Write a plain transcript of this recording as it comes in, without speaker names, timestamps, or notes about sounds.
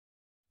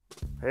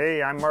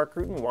Hey, I'm Mark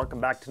Rutan. Welcome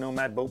back to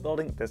Nomad Boat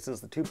Building. This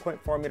is the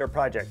 2.4 meter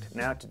project.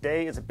 Now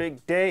today is a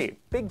big day,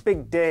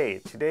 big day.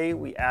 Today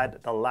we add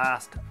the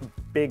last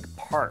big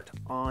part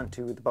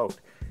onto the boat.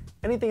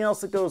 Anything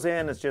else that goes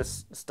in is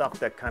just stuff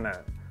that kind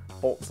of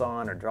bolts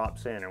on or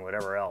drops in or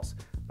whatever else.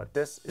 But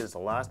this is the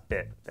last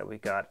bit that we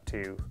got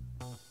to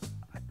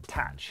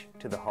attach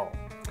to the hull.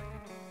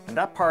 And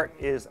that part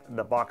is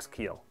the box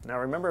keel. Now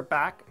remember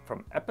back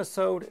from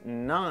episode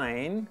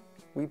 9,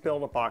 we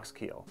built a box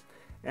keel.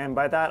 And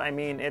by that I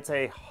mean it's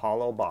a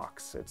hollow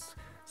box. It's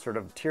sort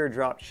of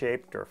teardrop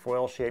shaped or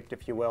foil shaped,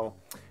 if you will.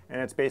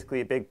 And it's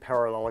basically a big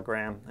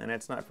parallelogram, and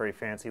it's not very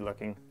fancy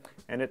looking,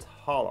 and it's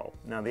hollow.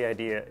 Now the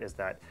idea is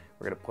that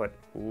we're going to put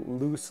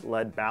loose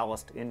lead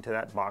ballast into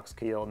that box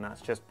keel, and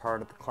that's just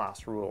part of the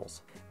class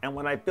rules. And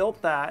when I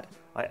built that,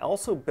 I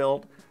also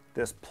built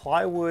this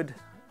plywood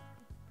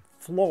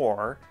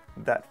floor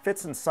that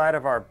fits inside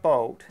of our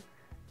boat,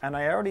 and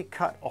I already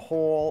cut a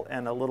hole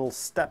and a little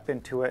step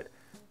into it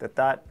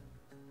that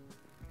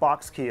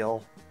box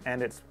keel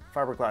and its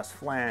fiberglass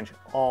flange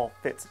all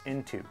fits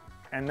into.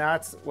 And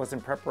that was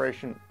in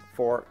preparation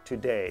for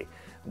today,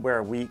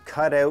 where we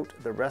cut out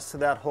the rest of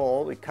that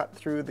hole. We cut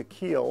through the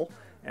keel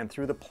and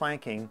through the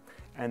planking,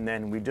 and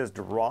then we just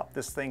drop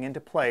this thing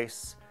into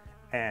place,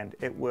 and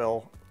it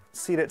will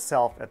seat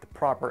itself at the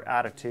proper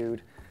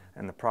attitude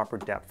and the proper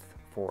depth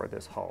for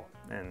this hull.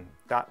 And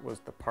that was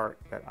the part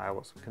that I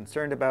was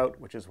concerned about,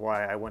 which is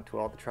why I went to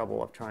all the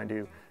trouble of trying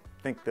to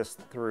think this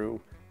through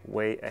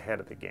way ahead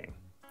of the game.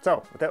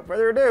 So without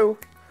further ado,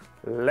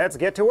 let's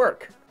get to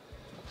work.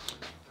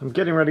 I'm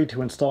getting ready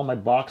to install my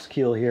box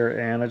keel here,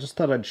 and I just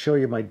thought I'd show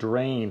you my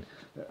drain.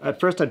 At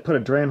first I'd put a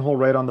drain hole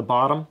right on the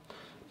bottom.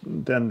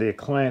 Then the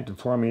client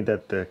informed me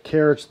that the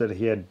carriage that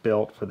he had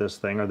built for this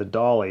thing, or the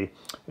dolly,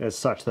 is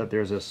such that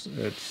there's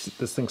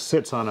this thing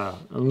sits on an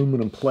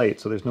aluminum plate,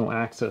 so there's no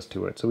access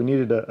to it. So we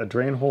needed a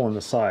drain hole in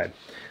the side.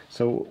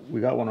 So we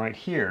got one right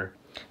here.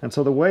 And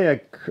so the way I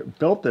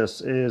built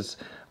this is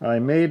I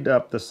made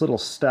up this little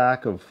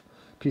stack of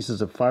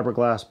pieces of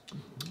fiberglass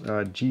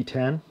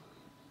G10,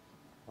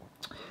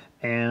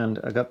 and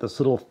I got this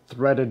little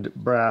threaded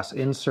brass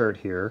insert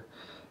here,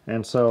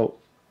 and so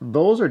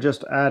those are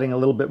just adding a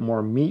little bit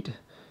more meat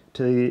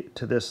to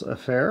this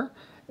affair.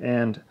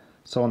 And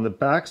so on the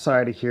back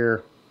side of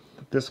here,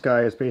 this guy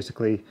has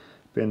basically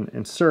been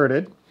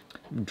inserted,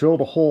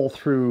 drilled a hole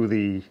through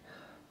the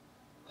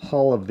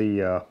hull of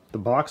the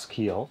box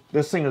keel.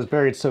 This thing is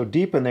buried so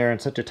deep in there in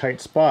such a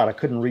tight spot I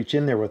couldn't reach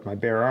in there with my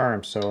bare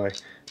arms, so I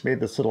made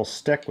this little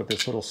stick with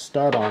this little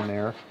stud on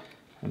there,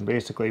 and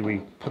basically we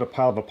put a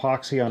pile of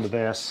epoxy onto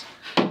this,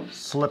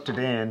 slipped it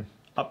in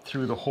up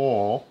through the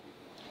hole,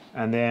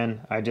 and then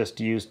I just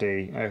used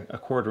a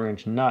 1/4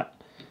 inch nut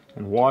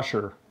and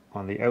washer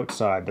on the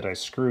outside that I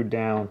screwed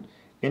down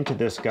into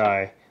this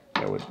guy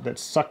that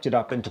sucked it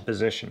up into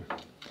position,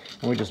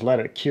 and we just let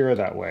it cure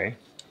that way.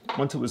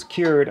 Once it was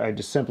cured, I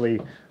just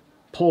simply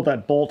pulled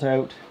that bolt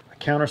out, I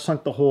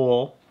countersunk the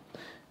hole,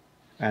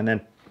 and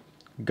then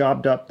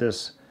gobbed up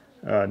this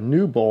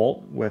new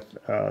bolt with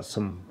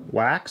some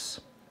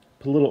wax,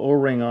 put a little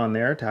O-ring on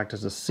there to act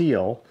as a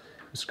seal,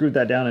 screwed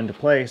that down into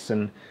place,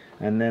 and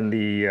then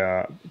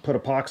put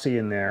epoxy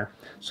in there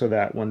so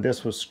that when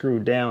this was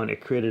screwed down, it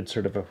created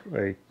sort of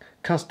a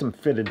custom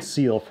fitted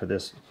seal for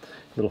this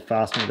little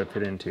fastener to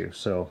fit into.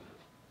 So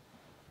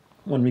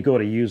when we go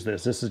to use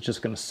this is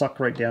just going to suck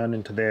right down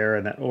into there,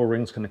 and that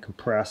O-ring's going to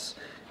compress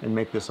and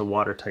make this a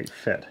watertight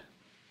fit.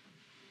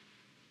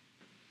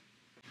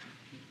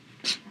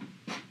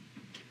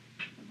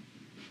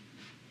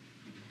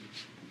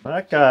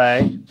 That guy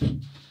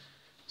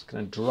is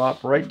going to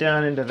drop right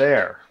down into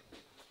there.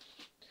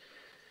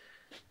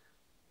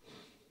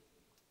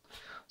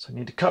 So I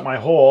need to cut my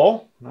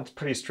hole. That's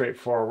pretty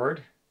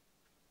straightforward.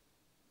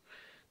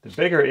 The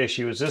bigger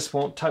issue is this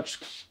won't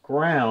touch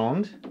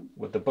ground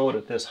with the boat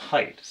at this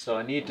height. So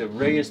I need to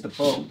raise the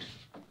boat.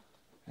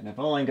 And I've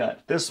only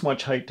got this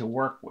much height to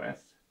work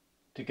with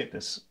to get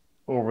this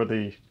over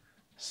the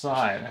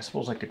side. I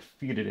suppose I could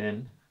feed it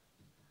in.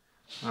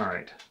 All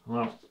right,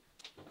 well.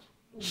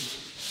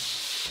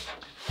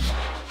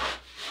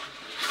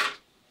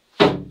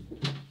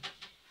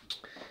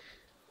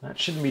 That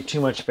shouldn't be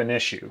too much of an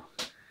issue.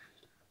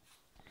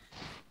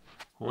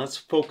 Let's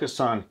focus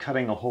on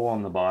cutting a hole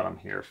in the bottom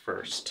here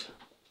first.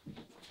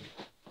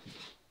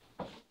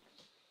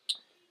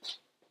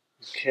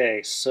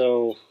 Okay,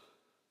 so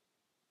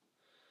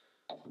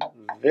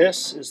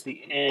this is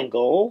the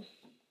angle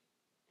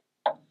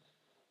at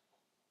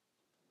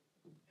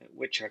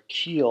which our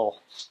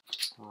keel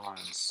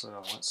runs.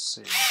 So let's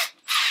see.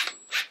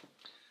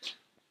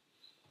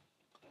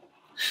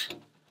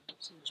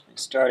 So here's my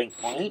starting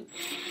point.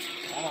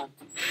 Come on.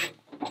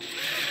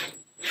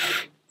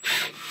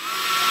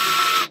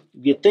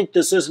 If you think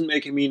this isn't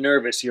making me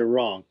nervous, you're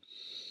wrong.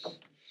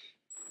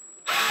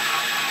 Come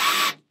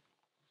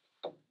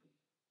on.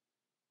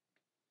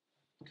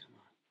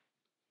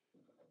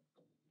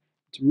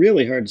 It's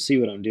really hard to see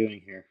what I'm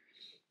doing here.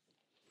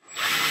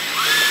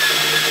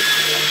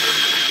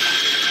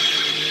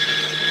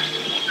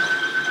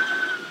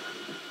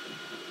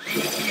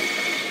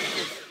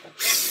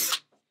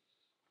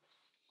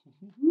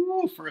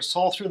 first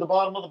hole through the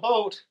bottom of the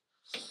boat.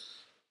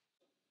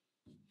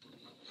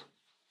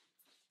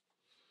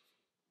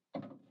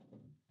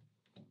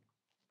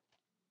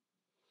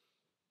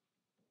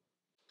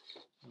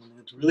 And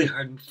it's really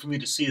hard for me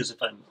to see as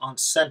if I'm on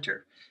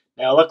center.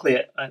 Now, luckily,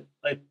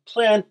 I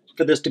planned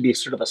for this to be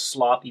sort of a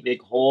sloppy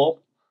big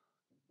hole.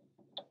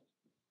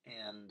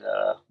 And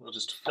we'll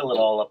just fill it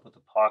all up with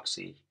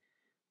epoxy,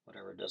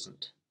 whatever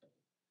doesn't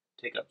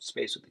take up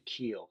space with the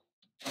keel.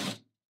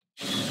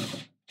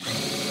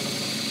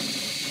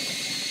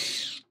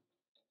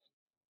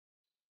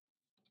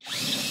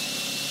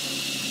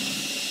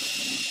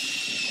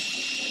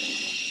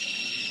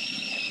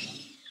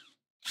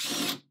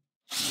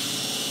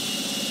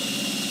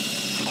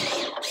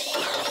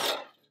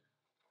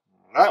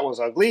 That was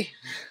ugly.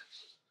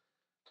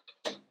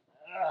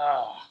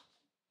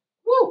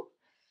 Woo!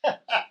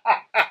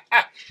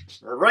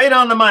 Right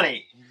on the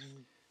money.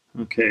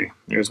 Okay,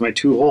 there's my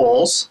two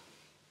holes.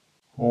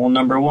 Hole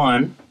number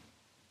 1.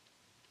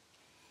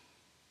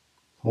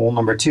 Hole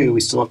number 2,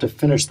 we still have to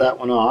finish that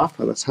one off.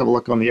 Let's have a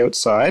look on the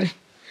outside.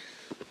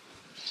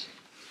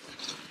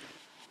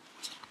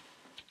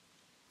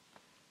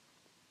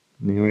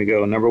 There we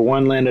go. Number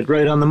 1 landed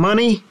right on the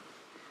money.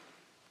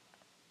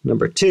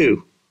 Number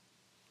 2,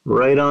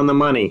 right on the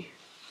money.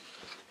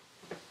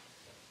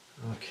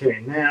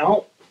 Okay,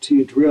 now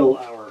to drill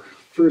our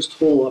first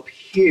hole up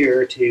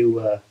here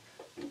to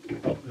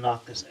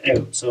knock this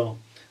out. So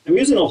I'm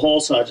using a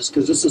hole saw just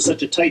because this is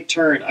such a tight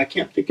turn. I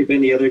can't think of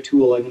any other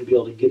tool I'm going to be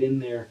able to get in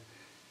there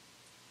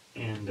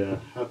and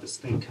have this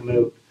thing come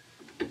out.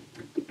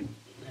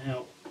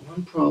 Now,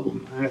 one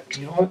problem,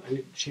 you know what, I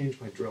need to change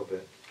my drill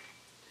bit.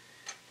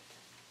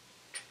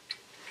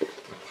 The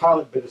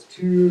pilot bit is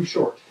too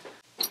short.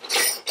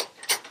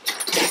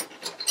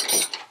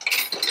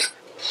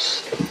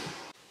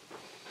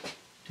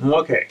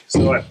 Okay,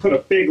 so I put a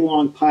big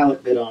long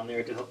pilot bit on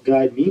there to help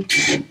guide me.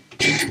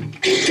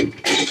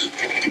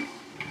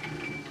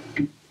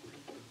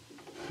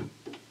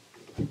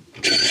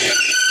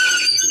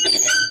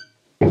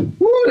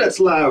 Woo,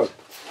 that's loud.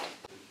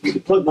 I need to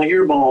plug my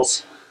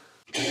earballs.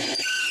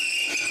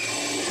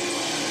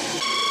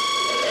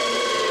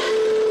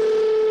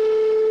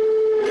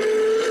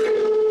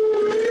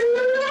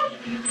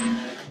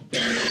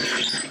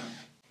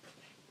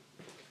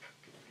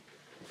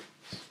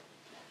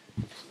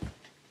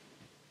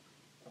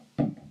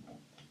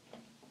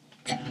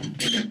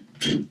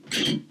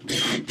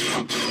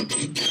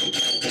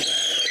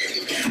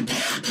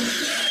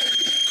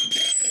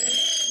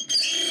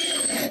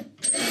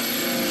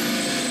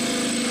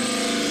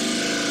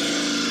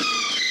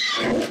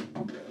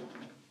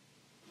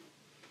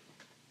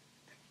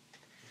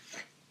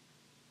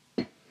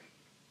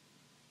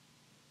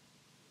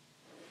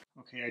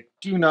 Okay, I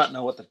do not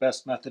know what the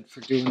best method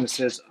for doing this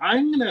is.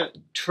 I'm going to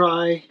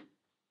try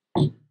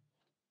a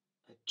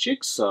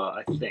jigsaw,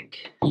 I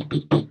think.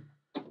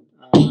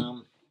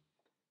 I'm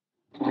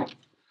not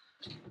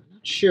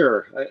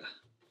sure. I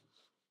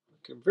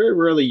can very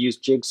rarely use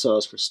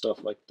jigsaws for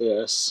stuff like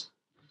this.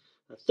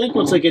 I think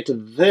once I get to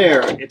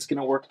there, it's going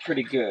to work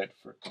pretty good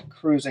for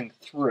cruising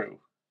through.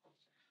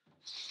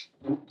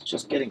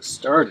 Just getting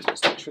started is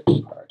the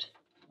tricky part.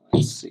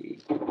 Let's see.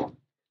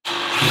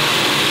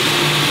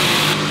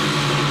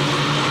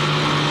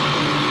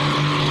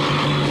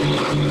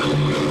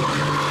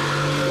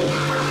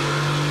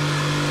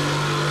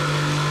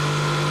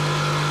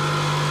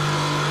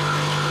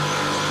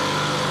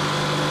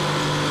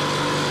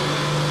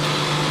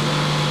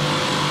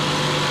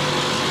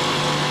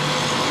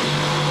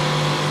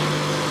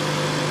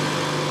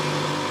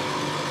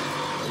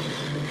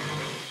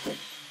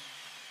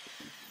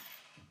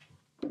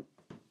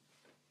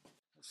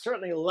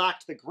 Certainly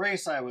lacked the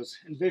grace I was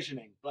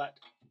envisioning, but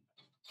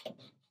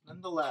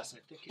nonetheless, I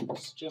think it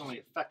was generally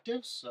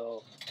effective.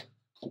 So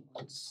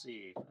let's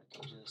see if I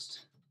can just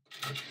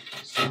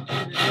slide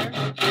it in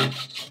there.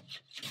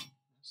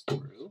 That's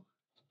through.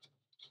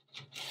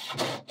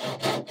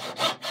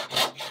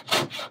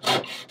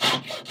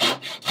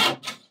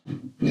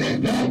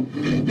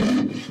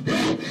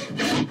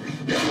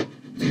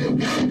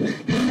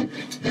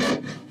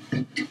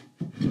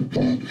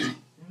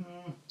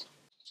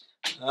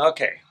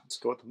 Okay, let's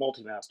go with the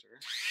multi-master.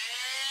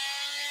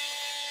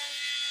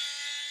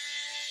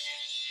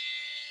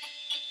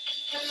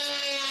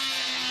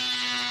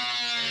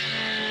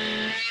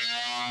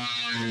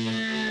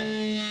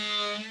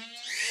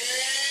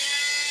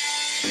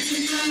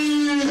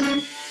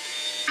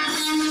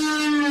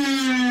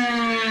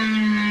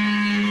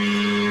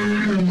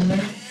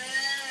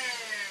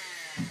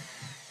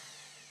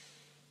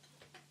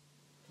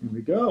 Here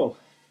we go.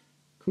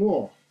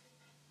 Cool.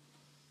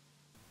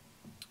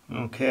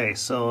 Okay,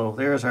 so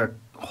there's our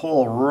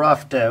hole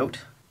roughed out.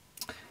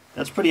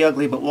 That's pretty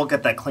ugly, but we'll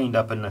get that cleaned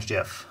up in a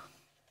jiff.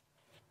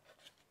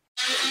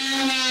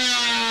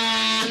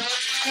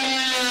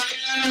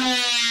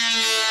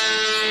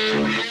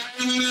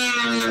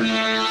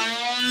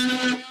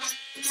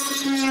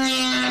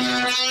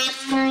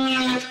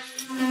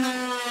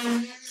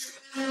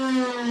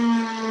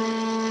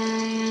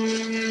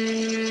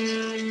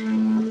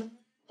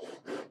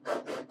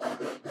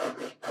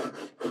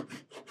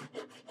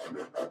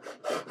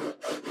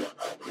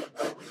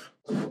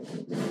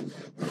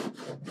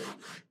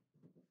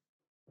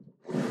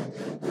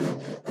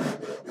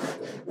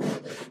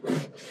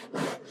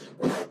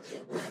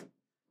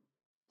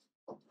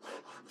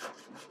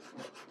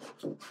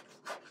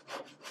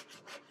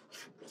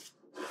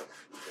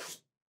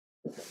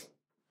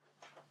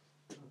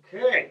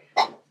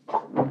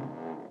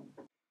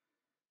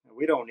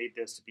 don't need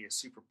this to be a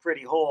super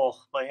pretty hole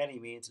by any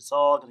means. It's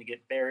all going to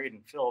get buried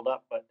and filled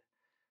up, but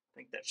I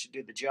think that should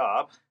do the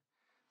job.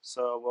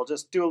 So we'll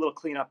just do a little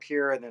cleanup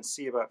here and then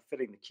see about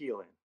fitting the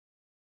keel in.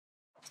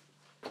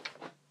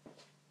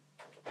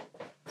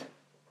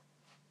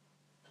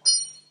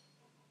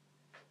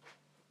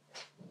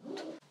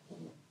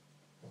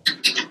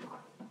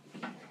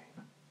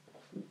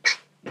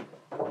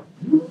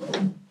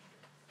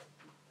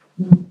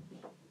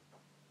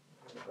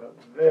 About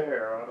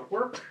there ought to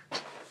work.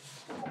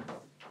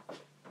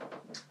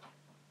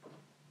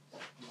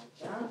 Like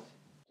that.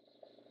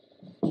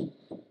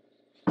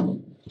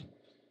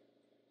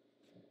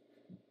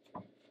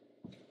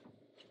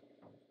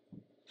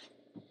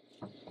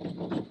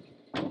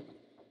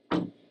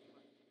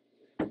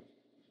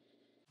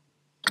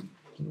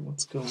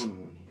 What's going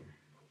on here?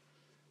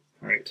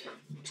 All right,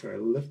 try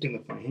lifting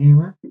with my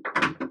hammer.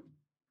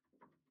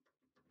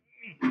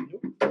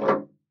 Nope.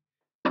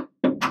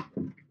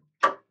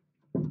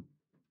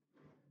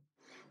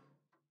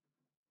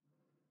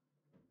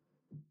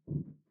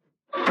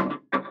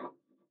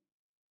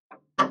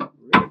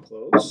 Really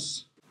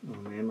close. Oh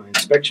man, my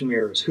inspection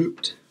mirror is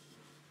hooped.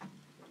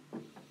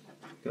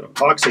 Got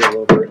epoxy all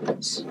over it.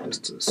 It's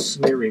just a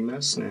smeary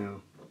mess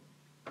now.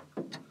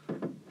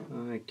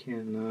 I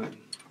cannot.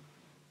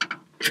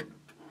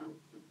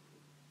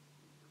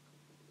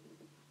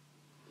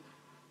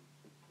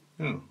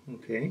 Oh,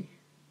 okay.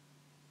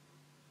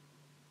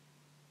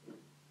 A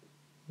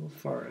little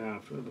far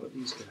aft. What about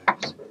these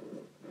guys?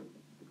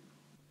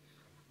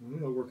 I'm going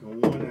to work on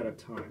one at a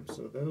time.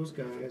 So those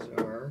guys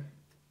are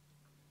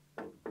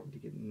to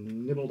get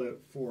nibbled out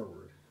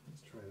forward.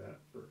 Let's try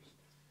that first.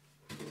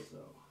 So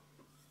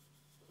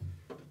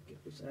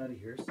get this out of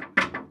here.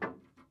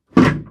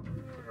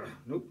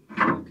 Nope.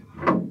 Come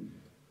on.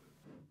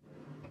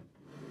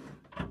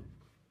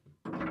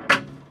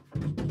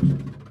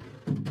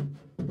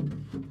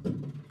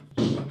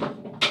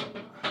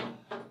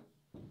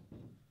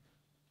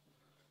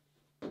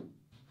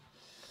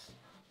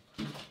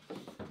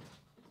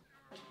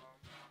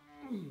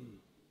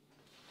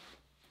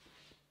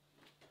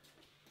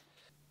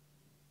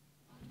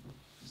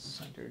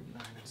 Centered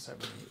 9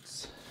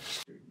 7/8.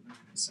 9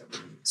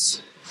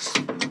 7/8.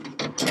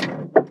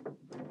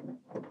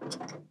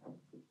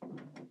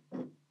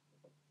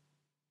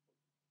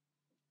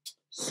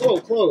 So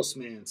close,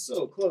 man.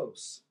 So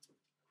close.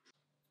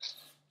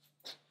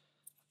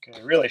 Okay,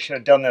 I really should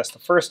have done this the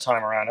first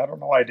time around. I don't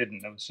know why I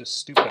didn't. It was just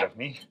stupid of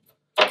me.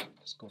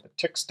 Just go with a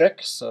tick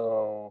stick.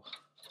 So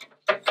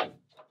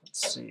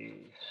let's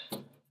see. The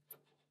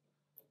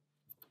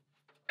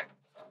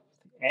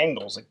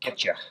angles that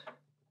get you.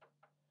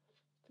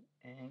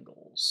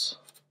 Angles.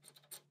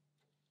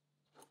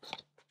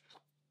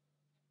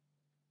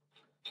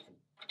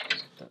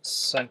 That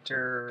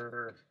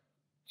center.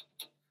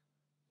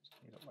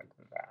 Like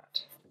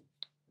that.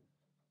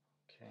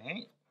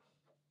 Okay.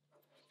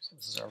 So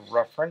this is our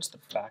reference, the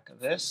back of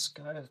this,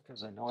 guys,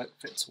 because I know it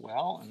fits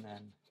well, and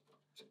then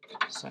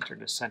center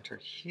to center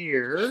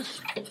here.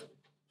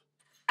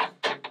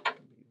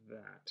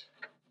 That.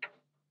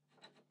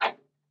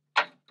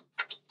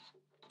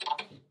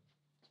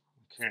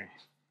 Okay,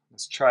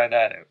 let's try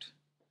that out.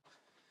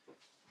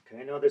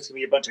 Okay, I know there's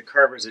going to be a bunch of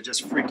carvers that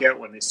just freak out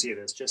when they see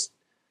this. Just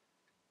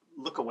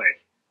look away.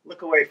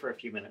 Look away for a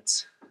few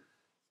minutes.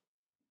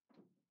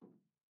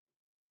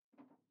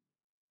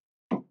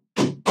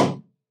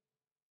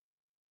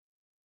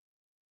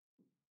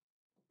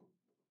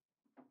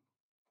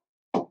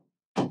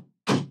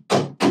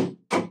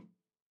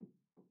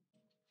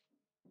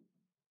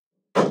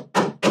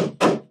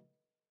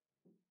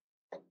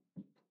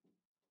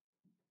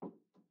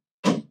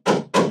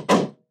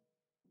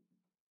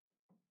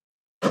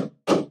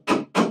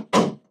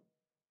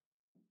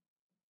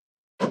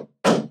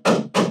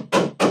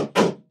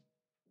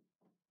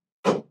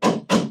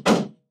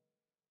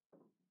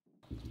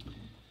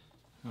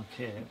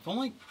 Okay, if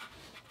only,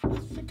 I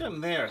think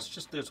I'm there. It's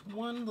just there's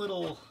one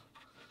little,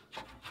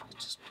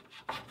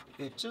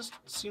 it just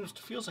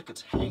feels like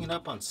it's hanging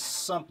up on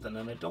something,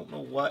 and I don't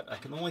know what. I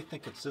can only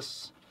think it's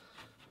this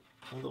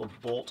one little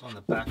bolt on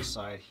the back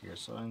side here.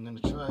 So I'm going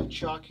to try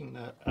chalking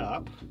that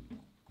up.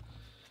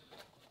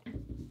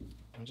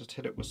 I'll just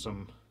hit it with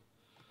some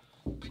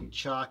pink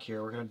chalk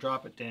here. We're going to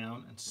drop it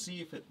down and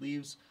see if it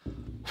leaves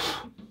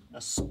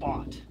a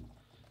spot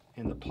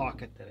in the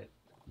pocket that it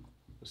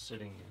was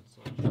sitting in.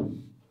 So,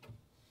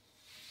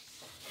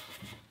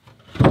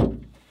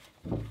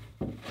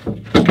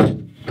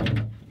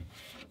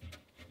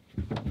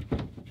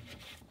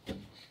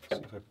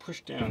 if I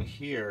push down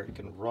here, it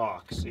can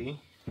rock, see?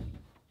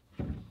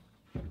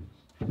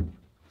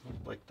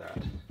 Like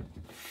that.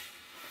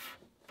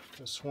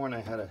 I sworn I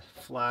had a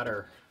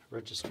flatter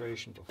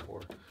registration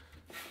before,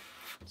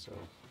 so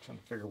I'm trying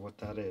to figure what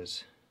that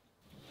is.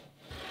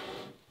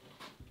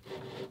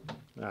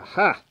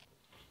 Aha!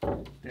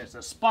 There's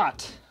a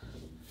spot!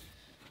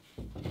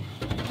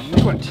 I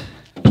knew it!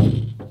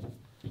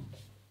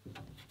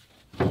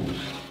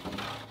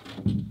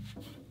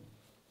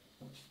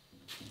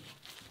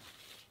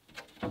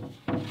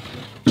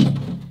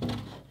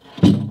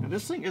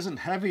 this thing isn't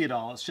heavy at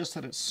all, it's just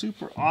that it's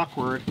super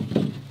awkward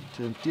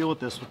to deal with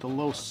this with the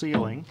low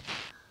ceiling.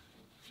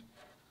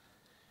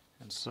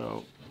 And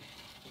so,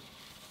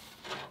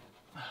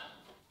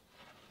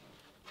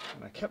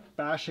 and I kept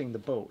bashing the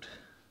boat.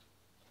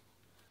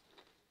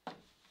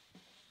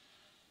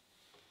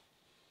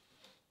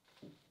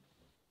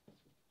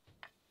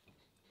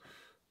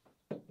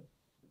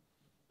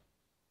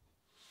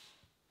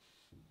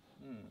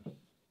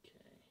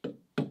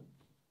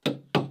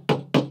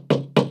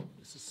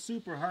 This is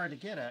super hard to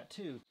get at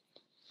too.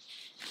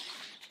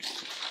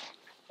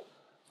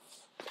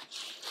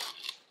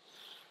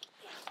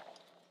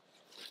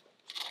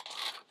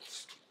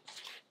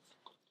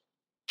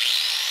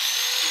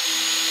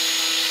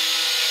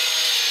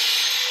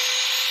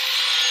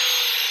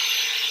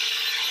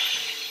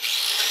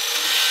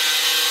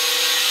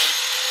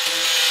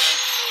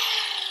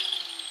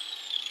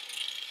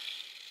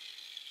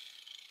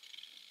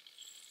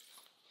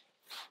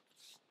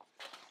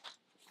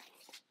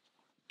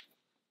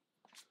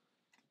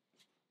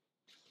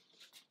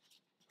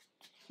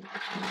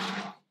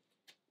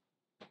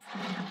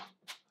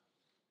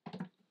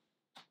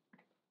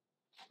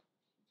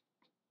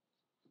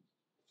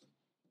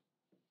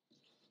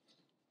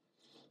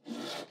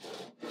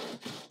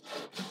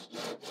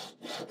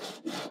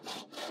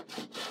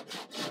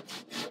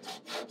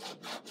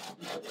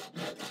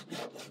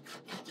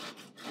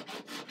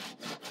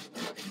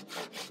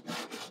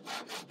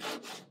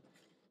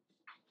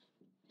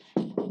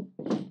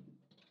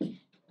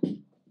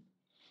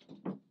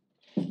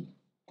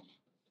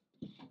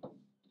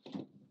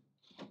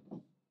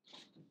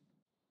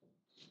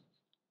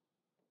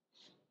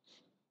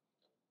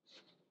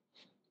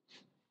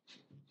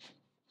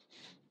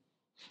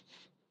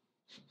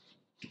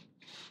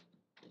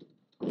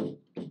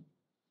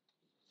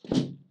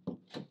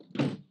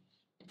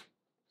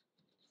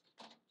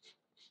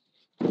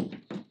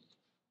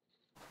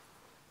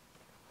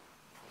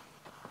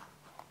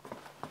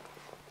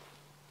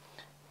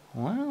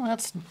 Well,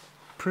 that's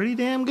pretty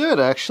damn good,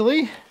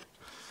 actually.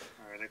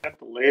 All right, I got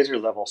the laser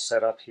level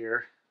set up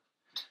here.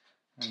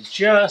 I'm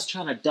just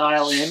trying to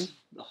dial in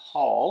the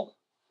hull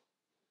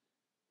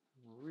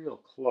real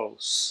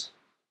close.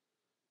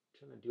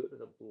 I'm trying to do it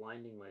without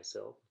blinding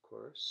myself, of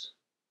course.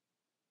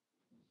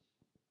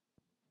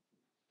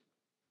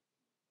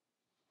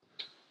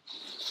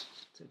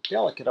 It's a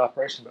delicate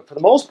operation, but for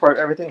the most part,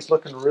 everything's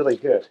looking really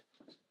good.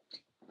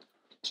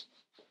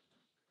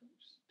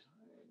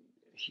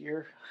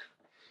 Here,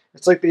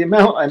 it's like the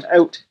amount I'm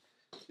out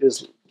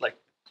is like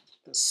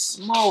the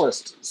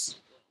smallest.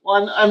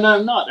 Well, I'm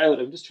not out,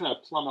 I'm just trying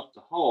to plumb up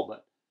the hull,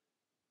 but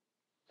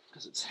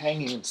because it's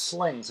hanging in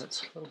slings,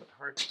 it's a little bit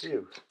hard to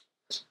do.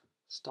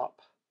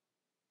 Stop.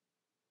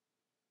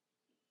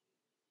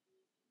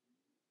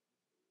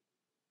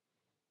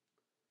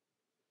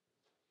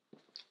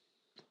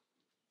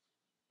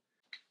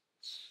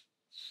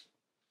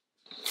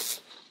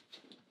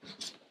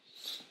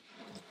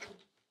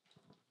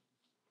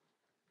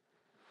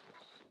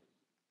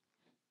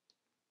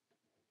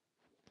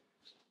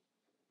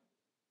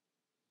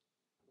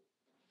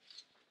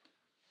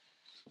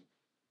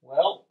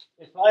 Well,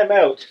 if I'm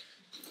out,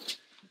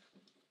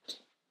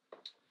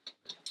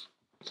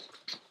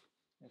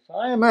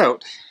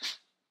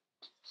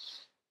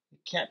 it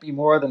can't be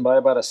more than by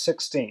about a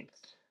 1/16,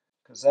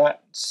 because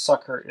that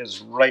sucker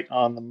is right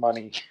on the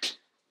money.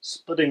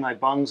 Splitting my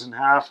bungs in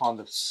half on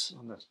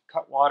the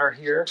cutwater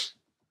here.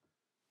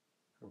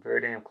 We're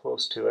very damn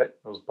close to it.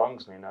 Those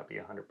bungs may not be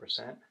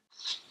 100%.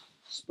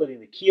 Splitting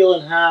the keel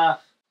in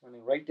half,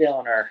 running right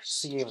down our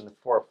seam in the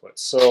forefoot.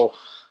 So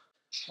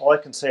all I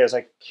can say is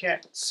I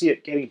can't see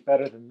it getting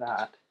better than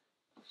that.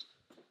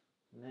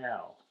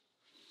 Now,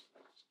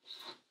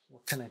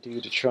 what can I do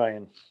to try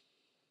and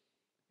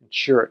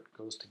ensure it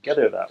goes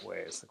together that way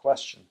is the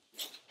question.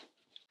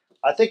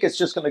 I think it's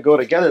just going to go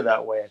together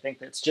that way. I think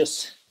that's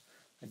just,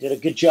 I did a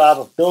good job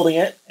of building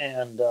it,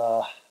 and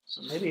so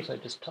maybe if I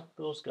just tuck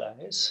those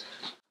guys,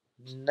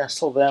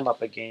 nestle them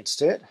up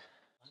against it.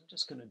 I'm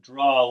just going to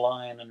draw a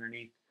line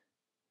underneath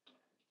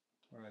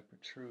where I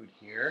protrude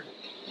here.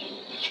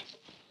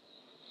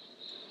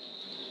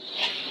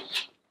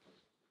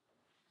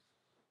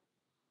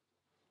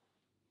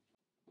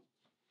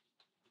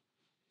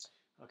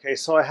 Okay,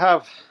 so I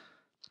have,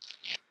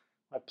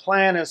 my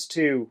plan is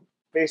to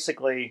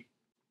basically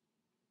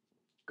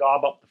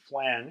gob up the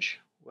flange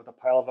with a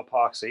pile of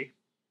epoxy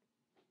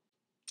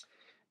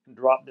and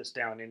drop this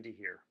down into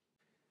here.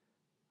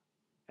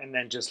 And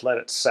then just let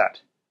it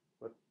set.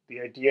 With the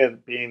idea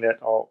being that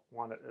I'll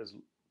want it as,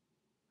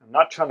 I'm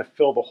not trying to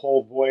fill the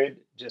whole void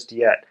just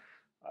yet.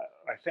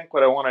 I think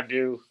what I want to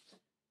do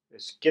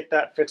is get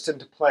that fixed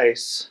into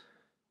place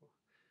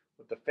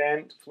with the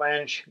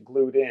flange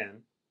glued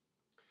in.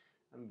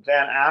 And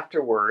then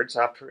afterwards,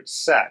 after it's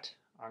set,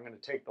 I'm going to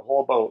take the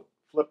whole boat,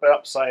 flip it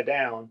upside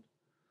down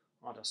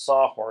onto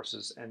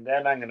sawhorses, and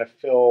then I'm going to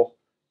fill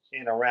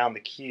in around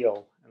the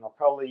keel. And I'll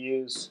probably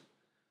use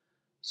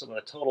some of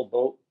the Total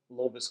Boat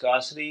low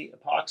viscosity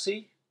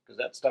epoxy, because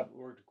that stuff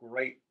worked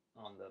great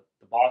on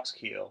the box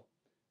keel.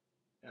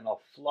 And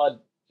I'll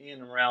flood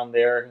in around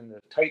there in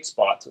the tight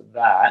spots with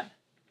that,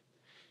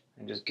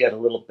 and just get a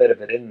little bit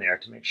of it in there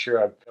to make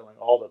sure I'm filling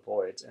all the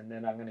voids. And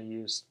then I'm going to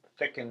use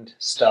thickened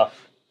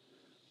stuff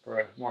for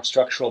a more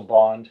structural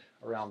bond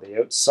around the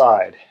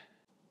outside.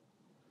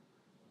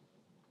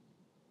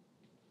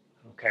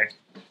 Okay,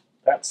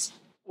 that's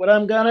what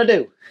I'm gonna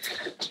do.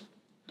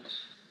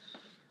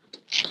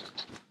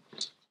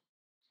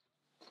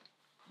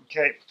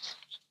 Okay,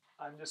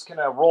 I'm just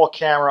gonna roll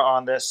camera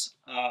on this.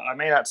 I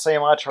may not say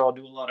much, or I'll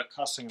do a lot of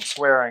cussing and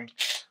swearing,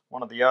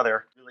 one or the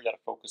other. Really got to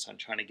focus on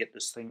trying to get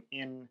this thing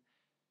in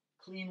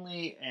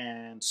cleanly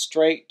and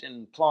straight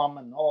and plumb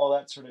and all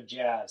that sort of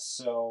jazz.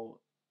 So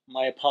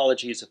my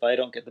apologies if I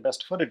don't get the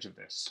best footage of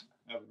this.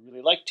 I would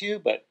really like to,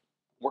 but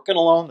working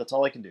alone, that's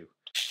all I can do.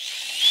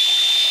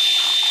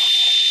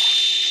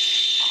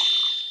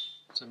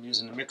 So I'm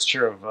using a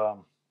mixture of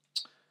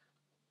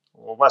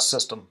West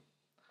System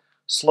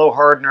slow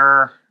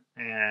hardener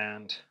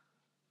and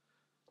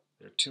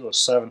their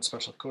 207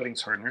 special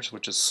coatings hardeners,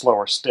 which is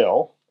slower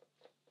still.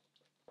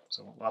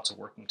 So lots of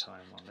working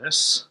time on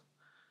this.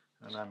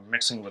 And I'm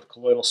mixing with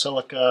colloidal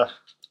silica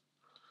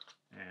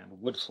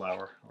and wood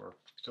flour, or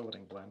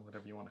filleting blend,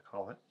 whatever you want to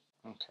call it.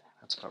 Okay,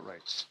 that's about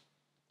right.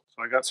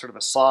 So I got sort of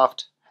a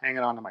soft, hanging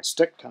onto my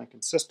stick kind of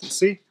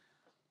consistency.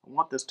 I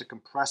want this to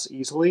compress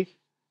easily.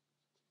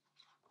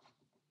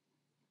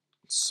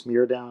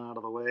 Smear down out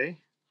of the way.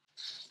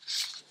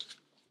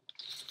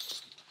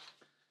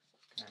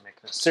 I'm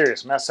making a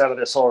serious mess out of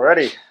this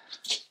already.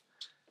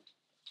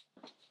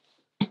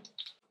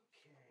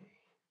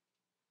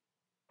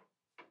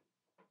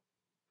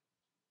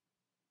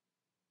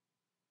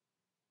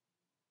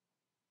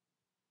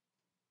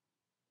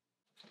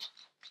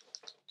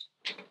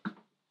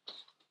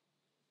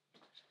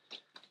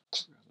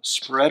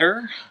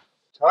 Spreader.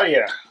 Tell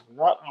ya, I'm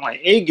not on my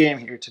A game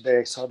here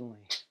today suddenly.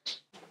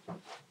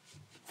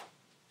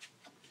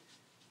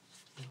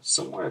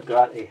 Somewhere I've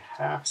got a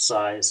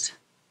half-sized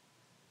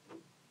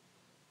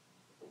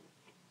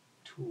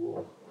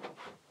tool.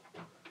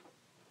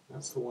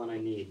 That's the one I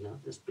need,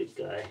 not this big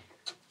guy.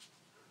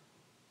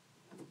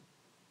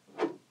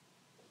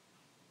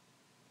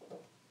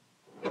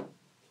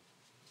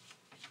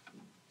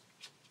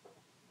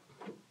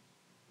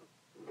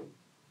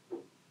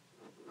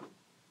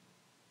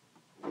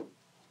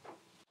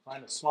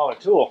 Find a smaller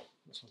tool.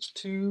 This one's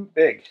too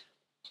big.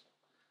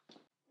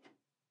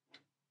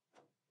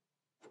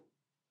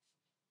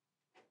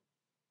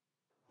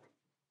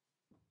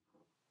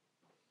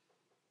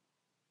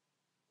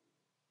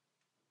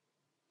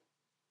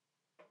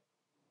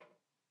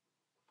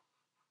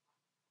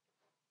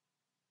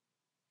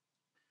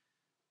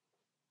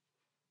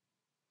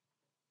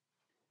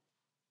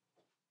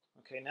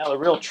 Okay, now the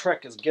real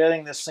trick is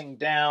getting this thing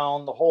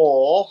down the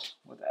hole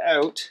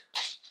without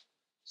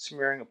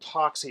smearing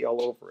epoxy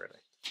all over it.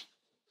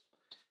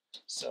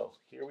 So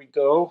here we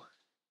go.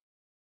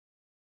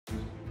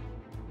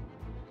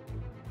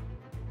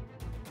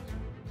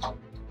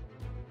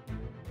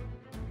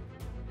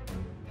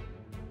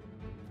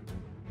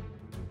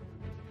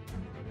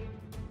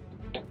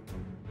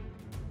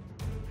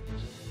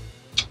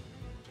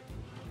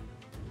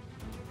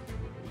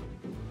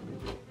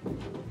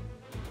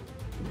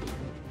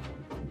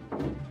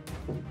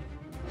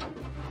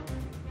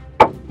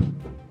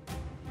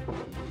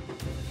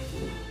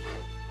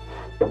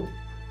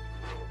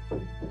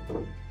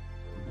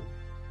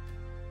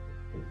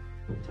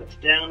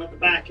 Touch down at the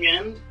back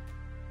end.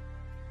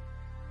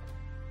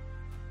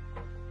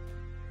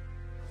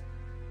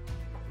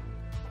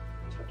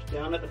 Touch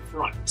down at the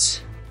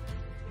front.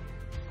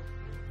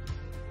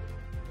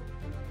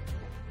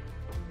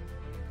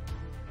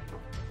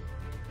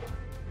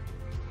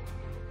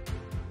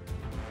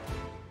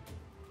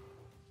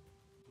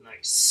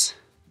 Nice.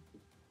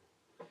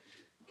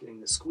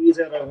 Getting the squeeze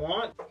out I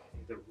want.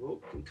 The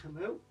rope can come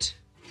out.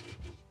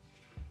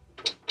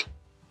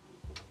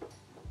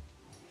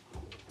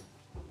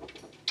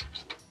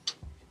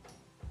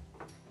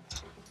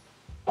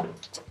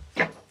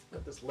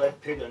 Got this lead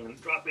pig I'm going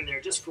to drop in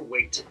there just for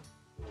weight.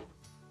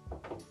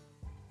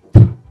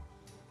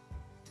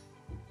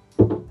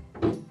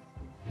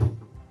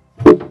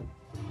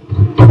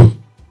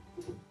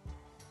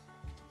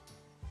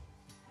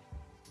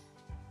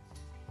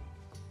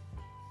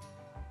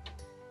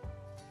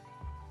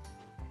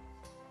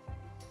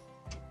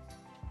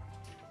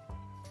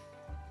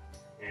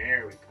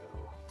 There we go.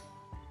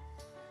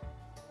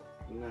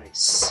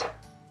 Nice.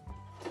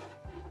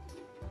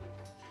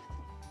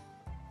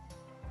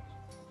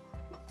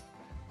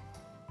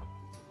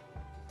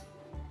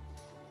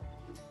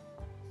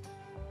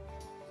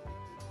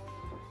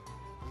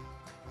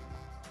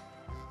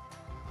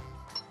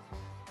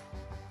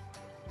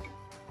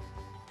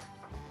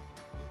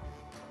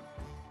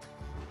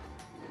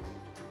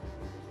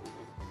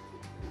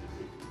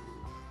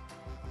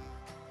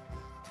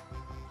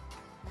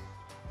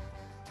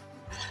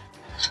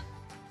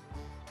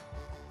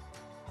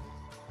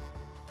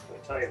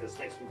 I tell you, this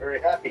makes me very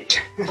happy.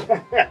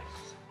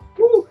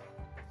 Woo!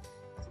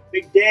 It's a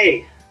big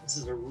day. This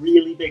is a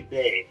really big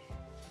day.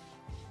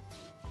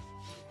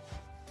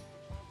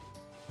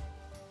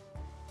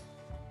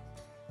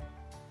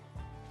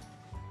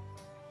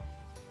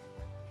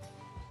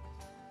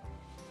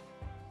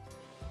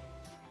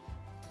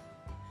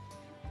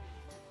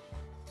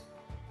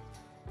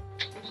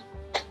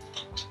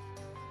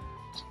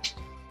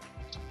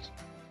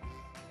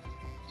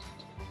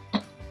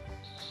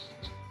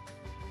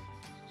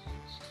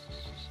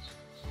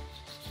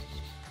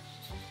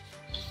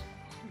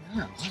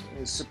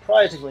 is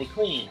surprisingly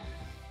clean.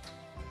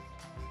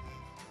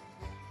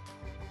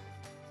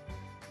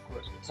 Of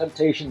course, the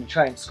temptation to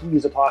try and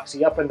squeeze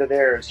epoxy up into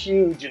there is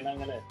huge, and I'm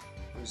going to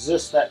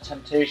resist that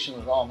temptation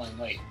with all my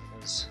might,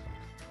 because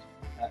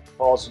that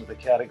falls into the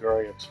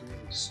category of it's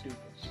really stupid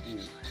to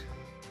do.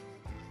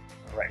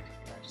 Alright,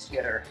 let's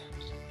get her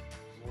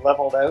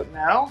leveled out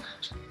now.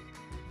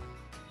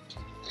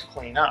 Let's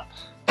clean up.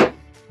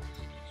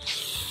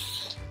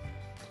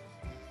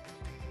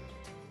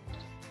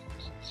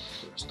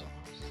 First off.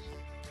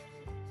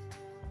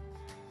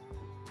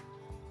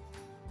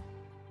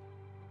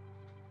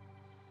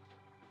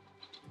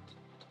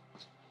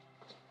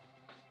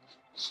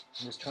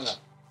 I'm just trying to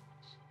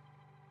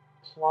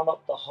plumb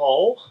up the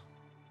hull.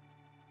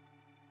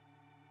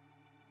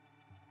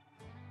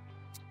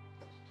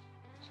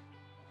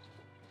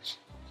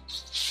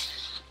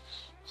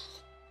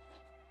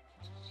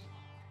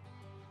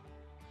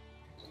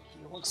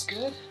 Looks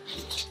good.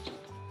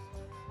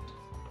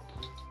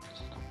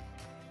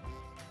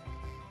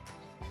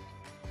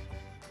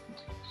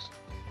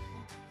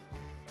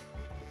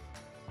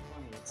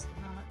 It's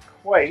not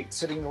quite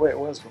sitting the way it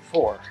was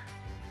before.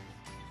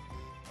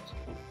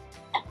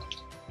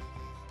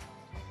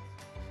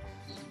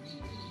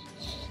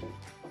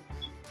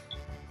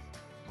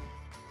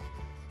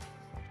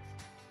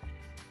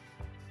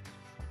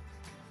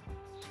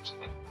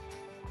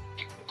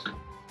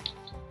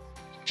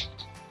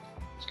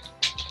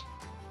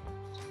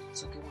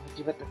 So I want to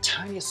give it the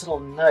tiniest little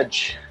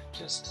nudge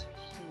just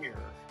here.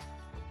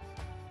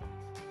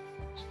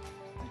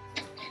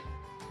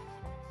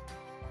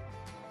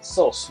 It's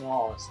so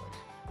small, it's like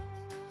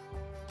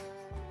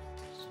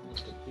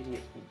almost an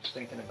idiot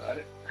thinking about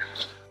it.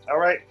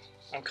 Alright,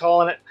 I'm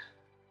calling it.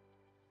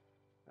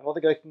 I don't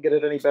think I can get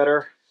it any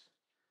better.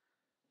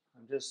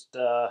 I'm just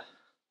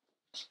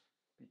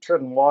be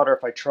treading water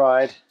if I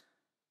tried.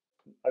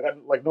 I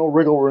got like no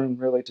wriggle room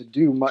really to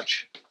do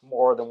much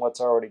more than what's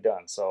already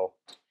done, so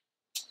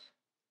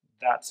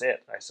that's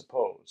it, I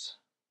suppose.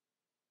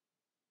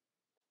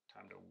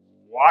 Time to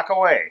walk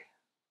away.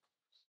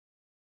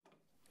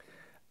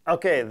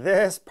 Okay,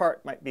 this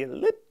part might be a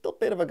little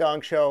bit of a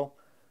gong show.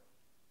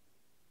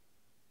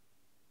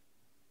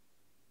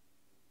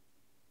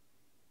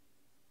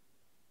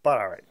 But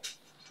all right.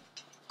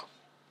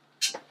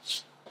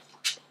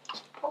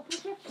 Oh,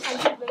 Peter, are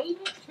you weighing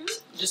it too?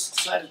 Just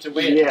decided to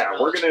weigh it. Yeah,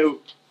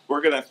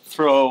 we're gonna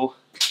throw.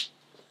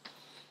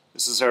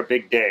 This is our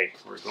big day.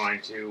 We're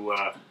going to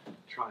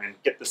try and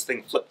get this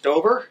thing flipped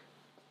over.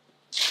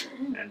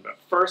 But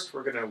first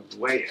we're gonna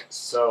weigh it.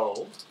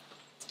 So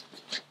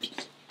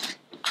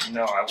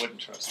no, I wouldn't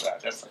trust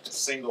that. That's like a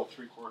single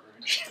 3/4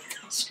 inch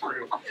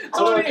screw.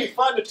 So it'd be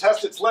fun to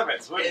test its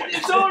limits, wouldn't it?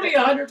 It's only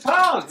 100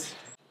 pounds.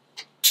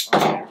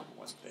 Okay,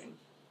 one thing.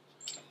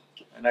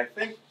 And I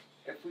think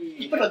if we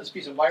You put on this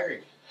piece of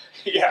wiring.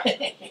 yeah.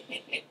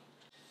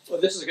 Well,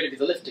 this is going to be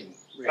the lifting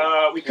rig.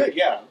 We could,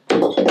 yeah.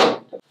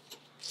 Well,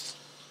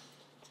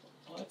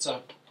 that's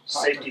a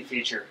Safety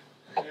feature.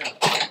 Yeah.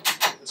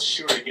 It's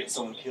sure to get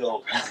someone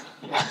killed.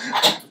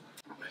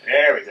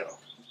 There we go.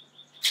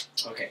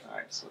 Okay.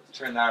 Alright, so let's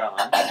turn that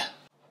on.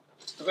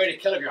 We're 80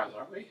 kilograms,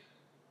 aren't we?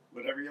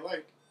 Whatever you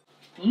like.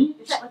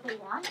 Is that what they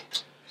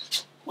want?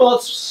 Well,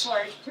 it's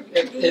Or to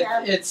be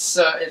it's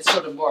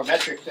sort of more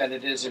metric than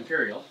it is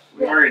imperial.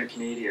 We are in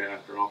Canada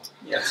after all.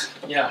 Yes.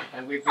 Yeah,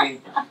 and we've been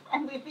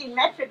and we've been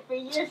metric for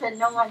years and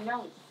no one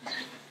knows.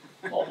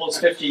 almost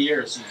 50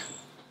 years.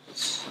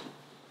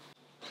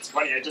 It's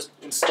funny, I just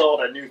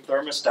installed a new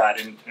thermostat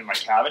in my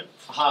cabin.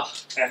 Aha.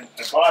 And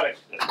I bought it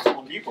at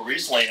Home Depot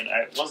recently, and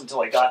it wasn't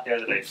until I got there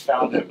that I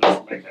found it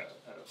was like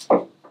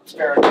a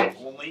Fahrenheit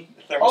only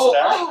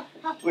thermostat,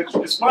 which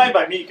is fine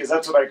by me because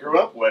that's what I grew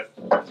up with.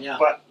 Yeah.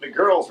 But the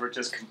girls were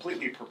just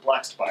completely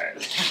perplexed by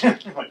it.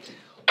 Like,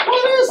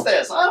 what is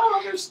this? I don't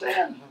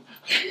understand.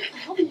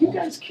 How do you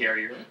guys care?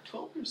 You're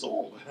 12 years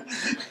old.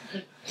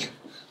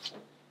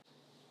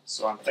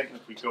 So I'm thinking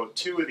if we go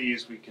 2 of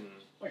these, we can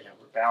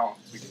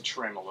balance. We can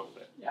trim a little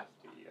bit. Yeah.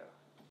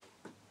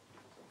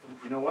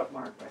 You know what,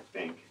 Mark? I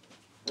think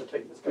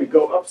if we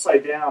go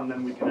upside down,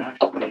 then we can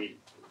actually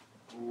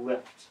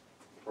lift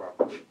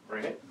properly,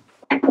 right?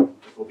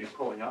 We'll be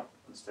pulling up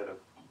instead of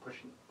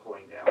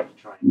pulling down to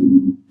try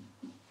and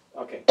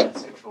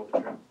control the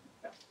trim.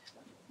 Yeah.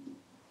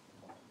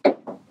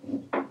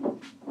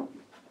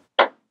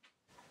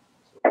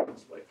 So it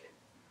looks like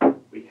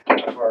we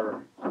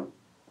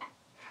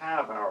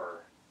have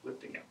our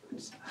lifting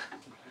efforts.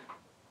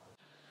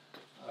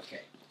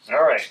 Okay.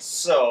 All right,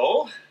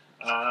 so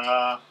what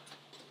are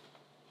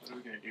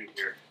we going to do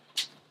here?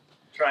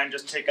 Try and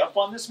just take up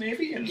on this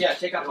maybe? And Yeah,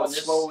 take up it'll on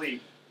this.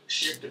 slowly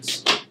shift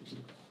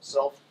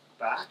itself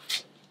back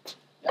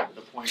to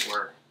the point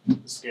where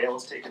the scale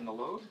is taking the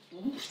load.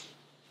 You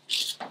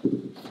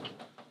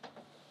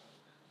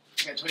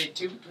got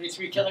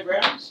 23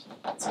 kilograms?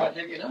 That's not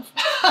heavy enough.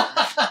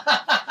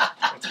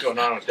 What's going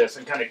on with this?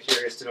 I'm kind of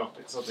curious to know if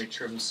it suddenly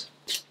trims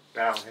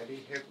bow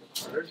heavy, hip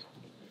hard.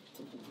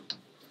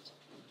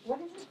 What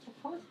is it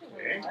supposed to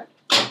Okay.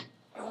 be?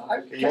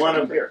 You want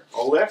to here,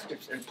 a lift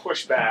and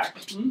push back.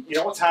 You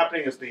know what's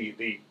happening is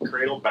the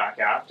cradle back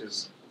aft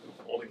is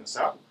holding this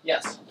up.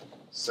 Yes.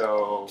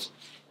 So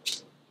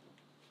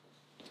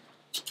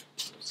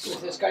Squeeze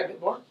this guy a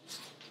bit more.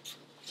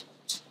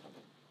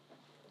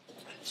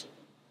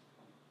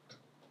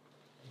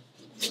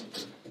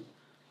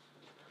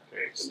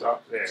 okay,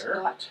 stop there.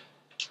 Spot.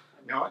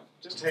 You know what?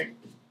 Just take.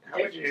 How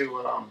would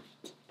you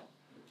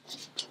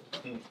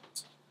throw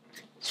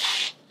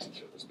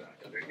this back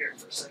under here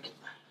for a second.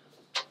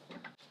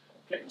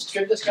 Okay,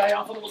 trim this guy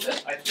off a little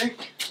bit. I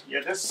think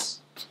this.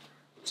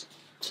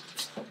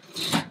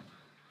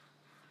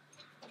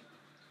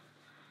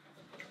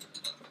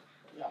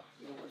 Yeah,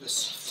 you know, we're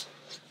just.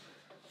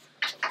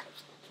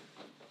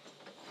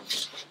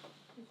 This is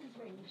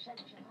where you shut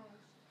your eyes.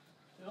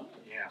 No?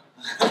 Yeah.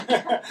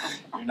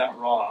 You're not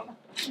wrong.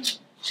 Okay,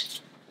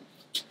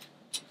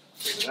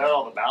 without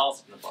all the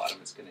ballast in the bottom,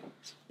 it's going to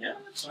Yeah,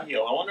 that's fine.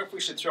 heal. I wonder if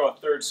we should throw a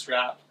third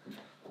strap.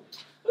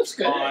 That's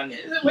good. On-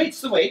 The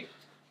weight's the weight.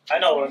 I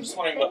know, but I'm just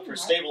wondering about for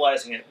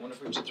stabilizing it. I wonder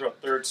if we should throw a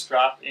third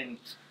strap in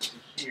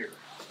here.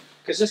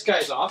 Because this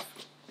guy's off.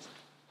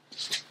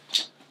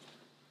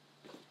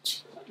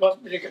 Well,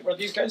 where are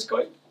these guys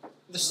going?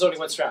 This is only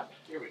one strap.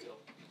 Here we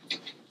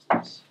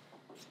go.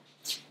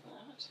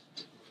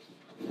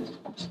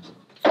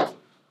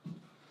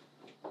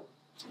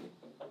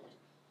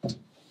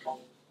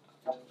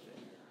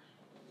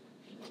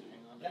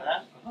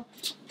 That. Got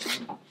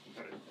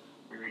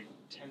a very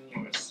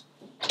tenuous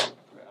grab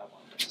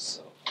on this,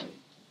 so.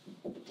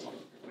 Okay.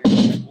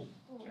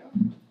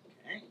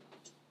 There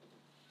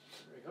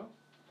we go.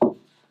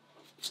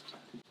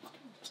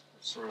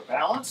 Sort of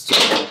balanced.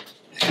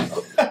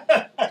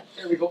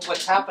 There we go.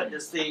 What's happened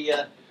is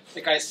the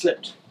guy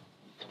slipped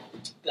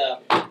the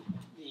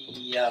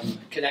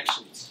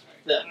connections.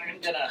 I'm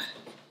gonna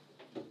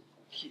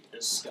keep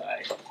this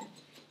guy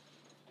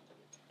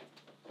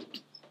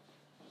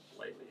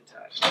lightly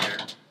attached there.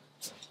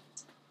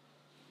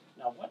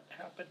 Now what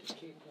happened? It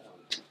came down.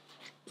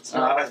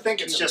 I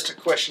think it's just a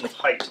question of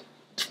height.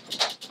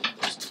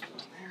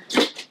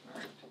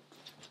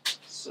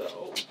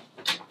 So,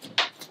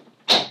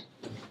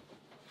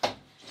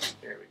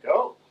 there we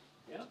go.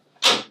 Yeah.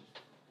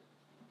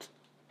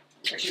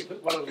 Actually,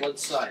 put one on one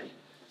side.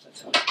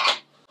 That's how.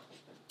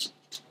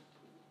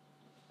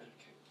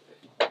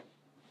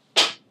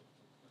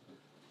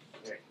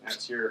 Okay,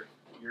 that's your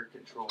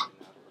controlling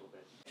that a little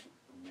bit.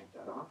 Make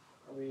that off.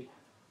 Are we?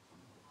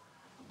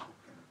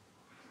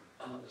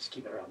 Let's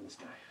keep it around this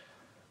guy.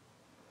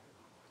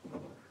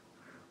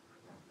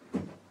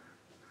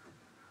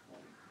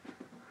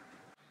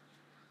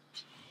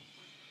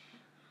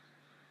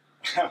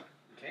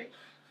 Okay.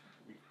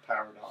 We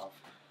powered off.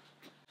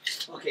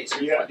 Okay. So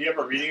Do you have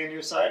a reading on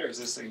your side, or is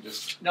this thing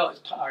just? no, it's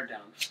powered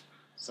down.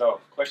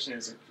 So, question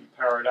is, if you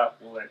power it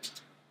up, will it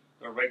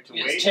go right to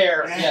weight? It's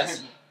tear.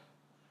 Yes.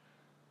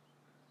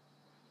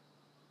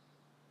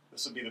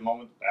 This will be the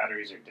moment the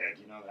batteries are dead.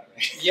 You know that,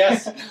 right?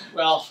 Yes.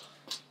 Well.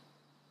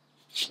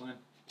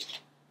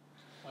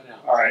 What now?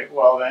 All right.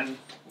 Well, then,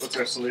 what's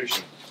our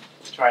solution?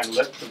 Try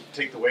and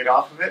take the weight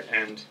off of it,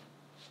 and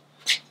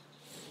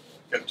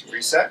get it to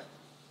reset.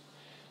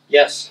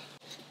 Yes.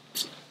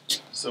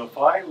 So if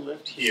I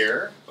lift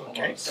here, hold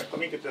Okay. on a sec,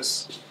 let me get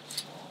this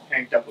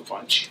hanked up a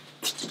bunch.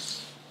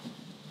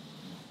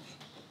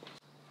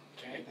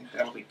 Okay. I think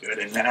that'll be good.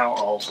 And now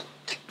I'll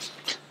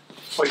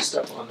hoist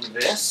up on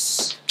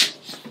this.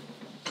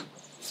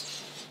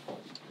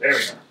 There we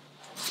are.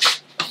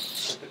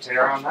 Put the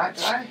tear on that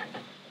guy.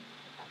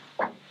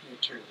 Let me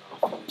turn it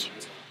off.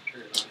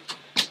 Turn it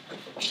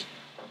on.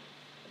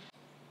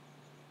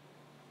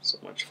 So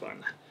much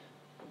fun.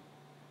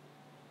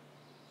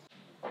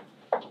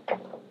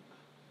 All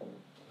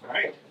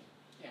right.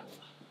 Yeah.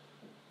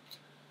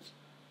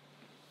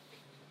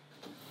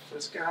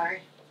 This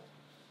guy.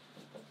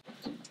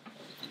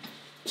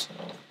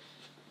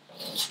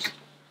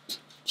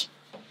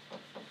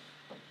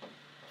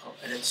 Oh,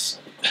 and it's.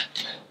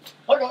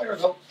 Oh no! Here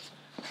we go.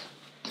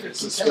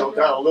 This has still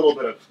got a little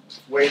bit of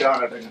weight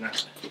on it. I'm gonna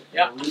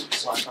Yeah.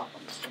 slack off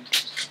on this thing.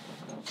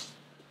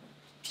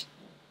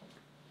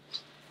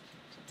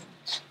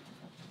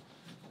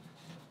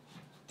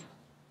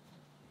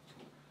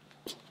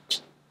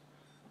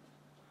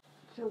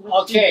 So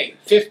what's Okay.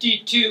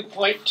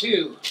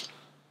 52.2.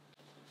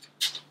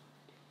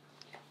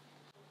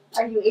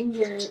 Are you in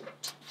your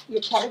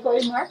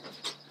category mark?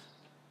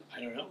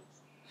 I don't know.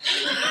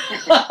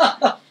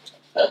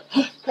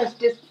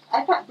 Because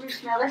I thought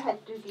Bruce Miller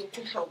had to do the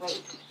official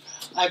weight.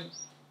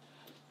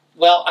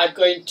 Well, I'm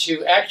going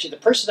to actually. The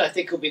person I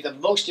think will be the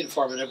most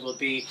informative will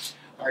be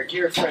our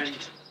dear friend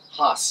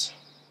Hasse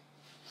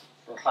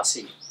or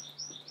Hasse.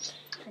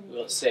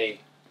 We'll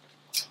say,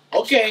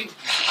 okay.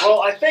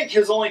 Well, I think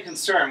his only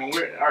concern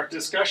when our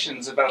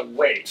discussions about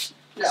weight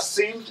Yeah.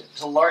 seemed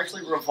to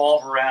largely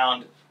revolve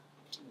around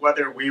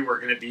whether we were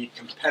going to be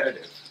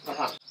competitive.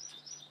 Uh-huh.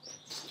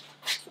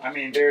 I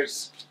mean,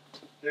 there's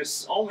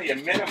only a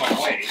minimum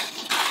weight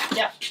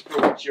Yeah.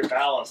 for which your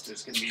ballast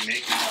is going to be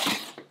making up.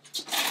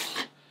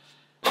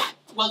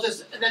 Well,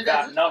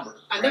 that number.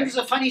 And then there's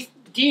a funny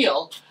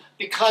deal,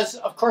 because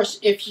of course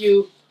if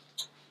you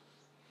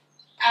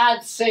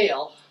add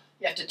sail,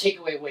 you have to take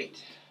away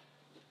weight.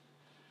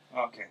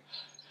 Okay.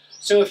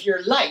 So if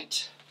you're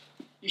light,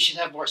 you should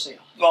have more sail.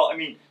 Well, I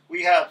mean,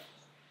 we have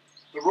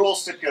the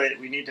rules stipulate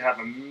we need to have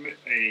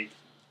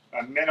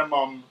a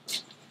minimum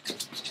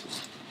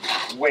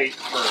weight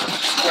per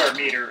square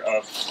meter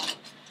of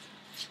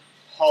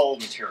hull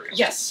material.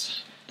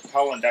 Yes.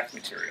 Hull and deck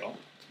material.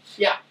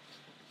 Yeah.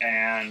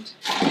 And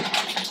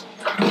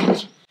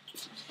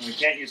we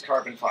can't use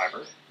carbon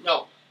fiber.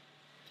 No.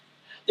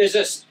 There's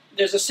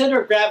a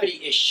center of gravity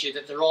issue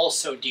that they're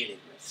also dealing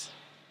with.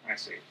 I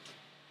see.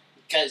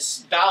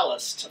 Because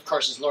ballast, of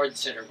course, is lower than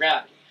center of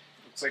gravity.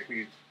 Looks like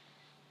we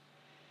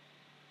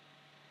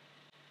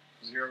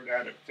zeroed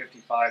out at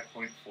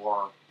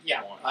 55.4.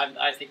 Yeah,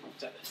 I think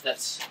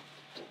that's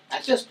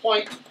at this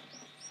point,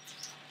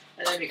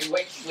 and then we can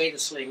weigh the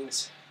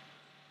slings.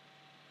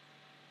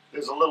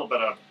 There's a little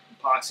bit of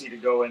epoxy to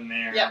go in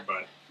there, yeah.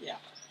 But yeah.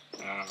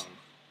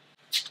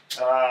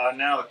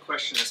 Now the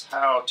question is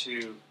how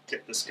to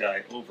get this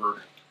guy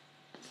over.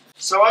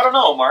 So I don't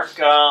know, Mark.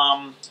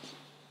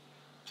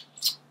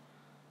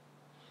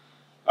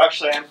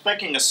 Actually, I'm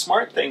thinking a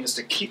smart thing is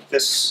to keep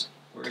this.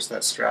 Where's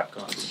that strap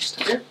gone?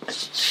 Here.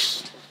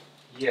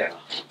 Yeah,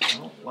 I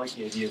don't like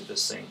the idea of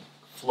this thing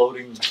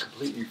floating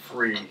completely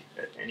free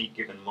at any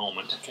given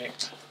moment. Okay.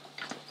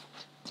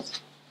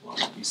 Well,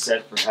 to be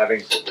said for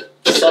having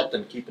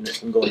something keeping it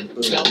from going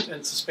boom. Belt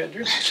and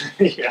suspenders.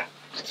 Yeah.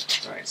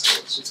 All right, so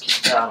let's just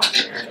keep that on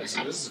there. This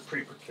is a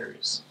pretty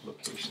precarious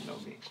location, though,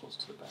 being close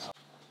to the bow.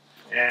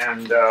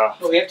 And well,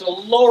 we have to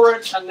lower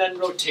it and then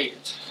rotate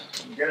it.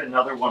 you get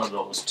another one of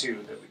those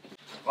too. That we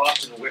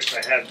often wish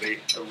I had the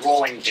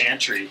rolling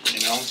gantry, you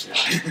know.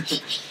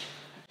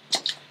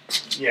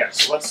 Yeah,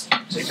 so let's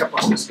take up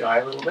on this guy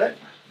a little bit.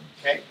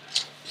 Okay.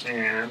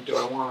 And do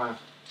I want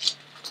to?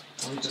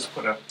 Let me just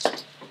put a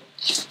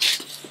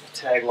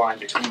tag line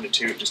between the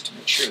two just to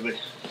make sure that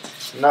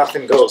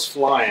nothing goes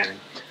flying.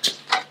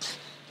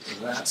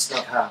 That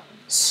stuff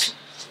happens.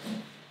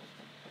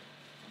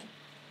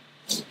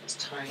 As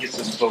tiny as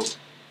this boat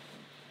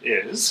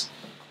is,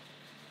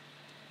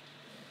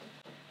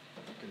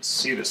 you can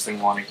see this thing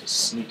wanting to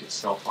sneak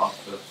itself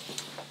off the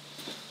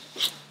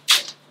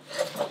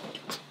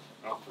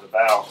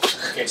bow.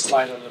 Okay,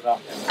 slide on the bow.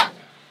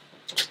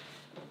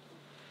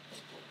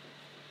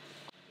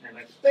 And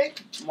I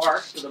think,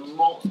 Mark, for the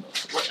moment,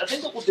 I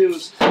think what we'll do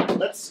is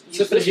let's use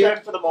Zip it this here.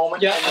 guy for the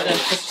moment, Yeah, and then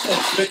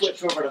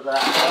switch over to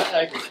that.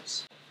 I agree.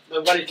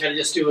 But why don't you kind of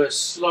just do a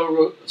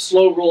slow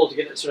roll to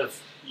get it sort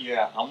of.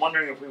 Yeah, I'm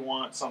wondering if we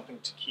want something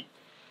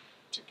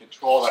to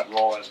control that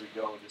roll as we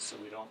go, just so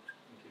we don't,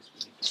 in case we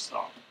need to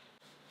stop.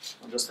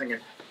 I'm just thinking,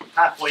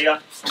 halfway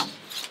up,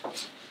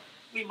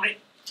 we might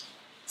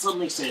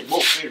suddenly say, whoa,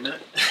 wait a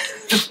minute.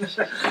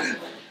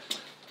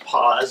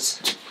 Pause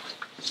to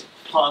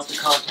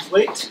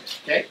contemplate.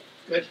 Okay,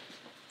 good.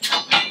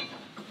 Okay,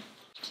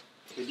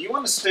 do you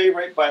want to stay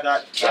right by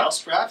that bow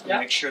strap and Yeah.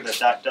 make sure that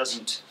that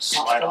doesn't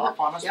slide off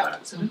on us? Yeah. by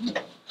accident?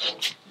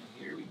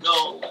 Here we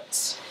go.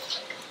 Let's.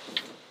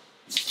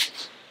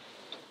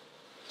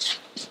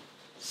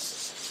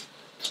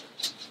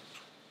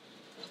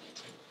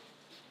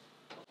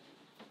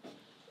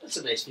 That's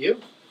a nice view.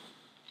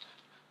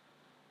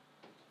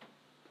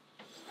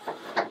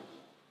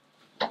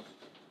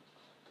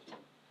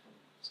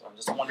 So I'm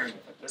just wondering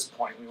if at this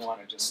point we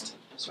want to just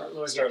Start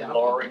lowering start it down.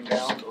 lowering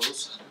down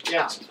those.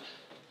 Yeah.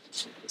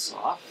 Take this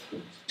off.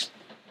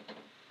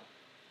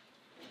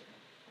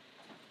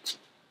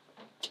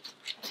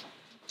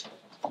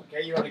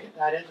 Okay, you want to get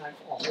that in?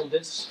 I'll hold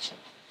this.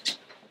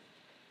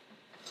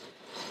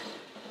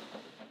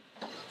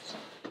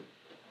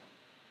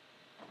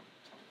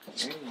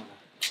 Okay, you wanna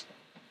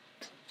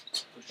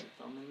just push your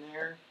thumb in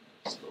there,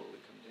 slowly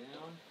come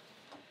down.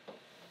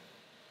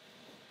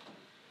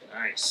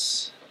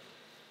 Nice.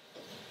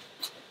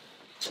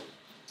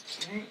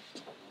 Okay.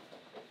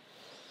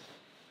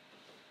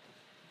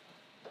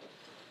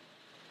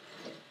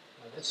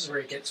 Well, this is where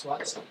it gets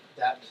what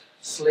that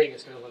sling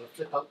is going to want to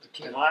flip out the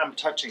keel. And I'm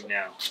touching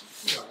now.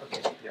 You are,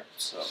 okay. Yep.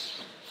 So,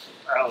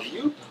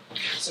 alley-oop.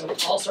 So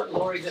I'll start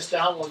lowering this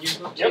down while you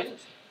rotate Yep. it.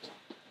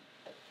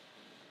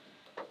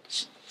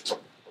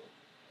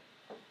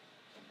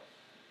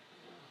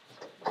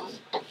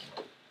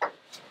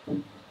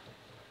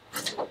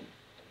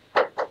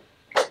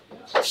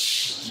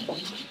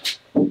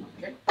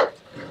 Okay.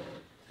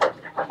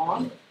 Come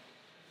on.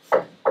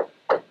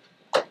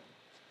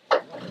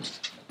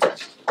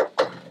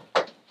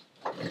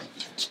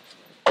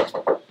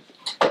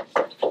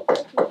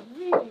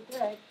 Really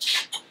good.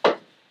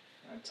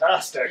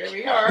 Fantastic. Here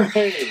we are.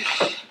 Hey.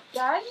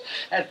 Done?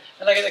 And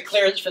I get the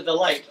clearance for the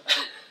light.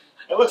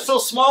 It looks so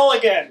small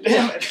again.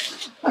 Damn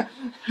it.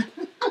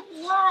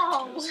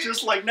 Wow. It's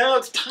just like, now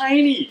it's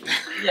tiny.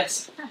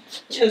 Yes.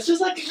 Yeah, it's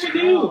just like a Oh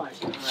canoe. my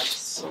god, it's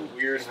so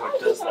weird how Oh,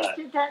 it you does guys that.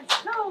 did that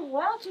so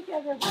well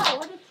together. Wow,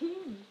 what a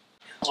team.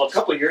 Well, a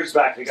couple of years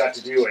back, we got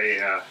to do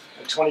a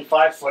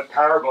 25-foot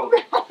powerboat,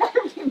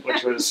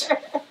 which was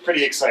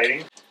pretty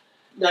exciting.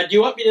 Now, do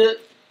you want me to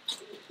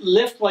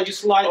lift while you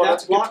slide that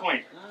that's block? a good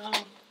point.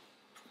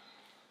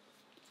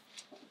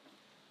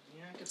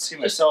 Yeah, I can see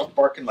myself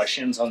barking my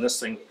shins on this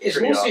thing. It's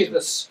pretty mostly often.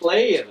 the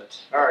splay of it.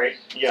 All right,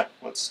 yeah,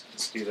 let's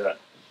do that.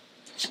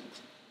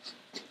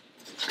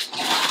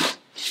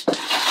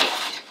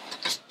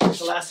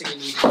 The last thing you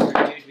need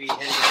to be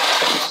heading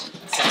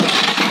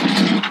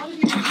How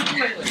did you do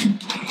lately?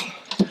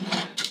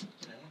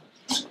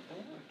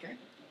 Okay.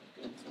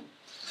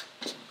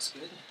 Looks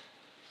good.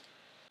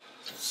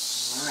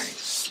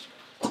 Alright.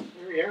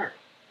 There we are.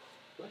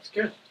 Looks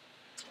good.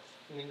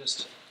 Let me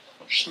just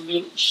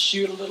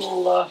shoot a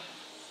little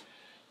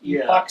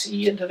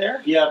epoxy into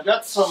there. Yeah, I've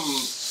got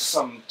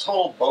some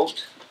Total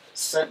Boat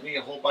sent me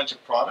a whole bunch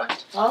of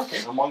product,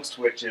 Okay. amongst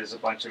which is a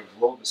bunch of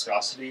low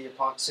viscosity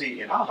epoxy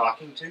in a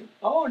caulking tube.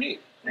 Oh, neat.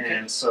 Okay.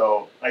 And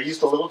so I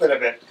used a little bit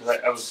of it because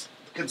I was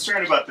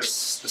concerned about the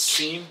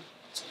seam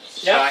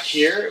back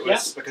here. It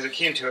was because it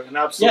came to an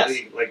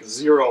absolutely like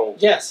zero.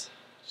 Yes.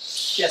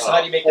 Yes. So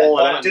how do you make that hole,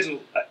 bond? and it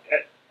didn't.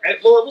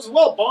 Well, it was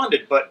well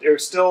bonded, but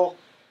there's still.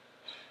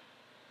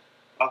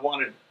 I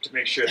wanted to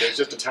make sure there's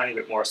just a tiny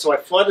bit more, so I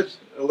flooded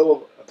a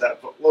little of that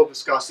low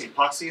viscosity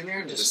epoxy in there,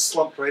 and it just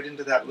slumped right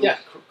into that little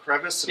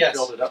crevice and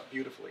filled it up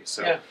beautifully.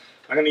 So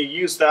I'm going to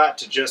use that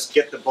to just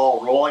get the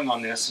ball rolling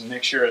on this and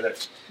make sure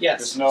that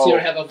there's no so you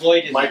don't have a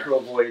void in micro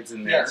voids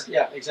in there. Yes.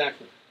 Yeah.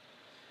 Exactly.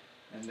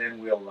 And then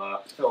we'll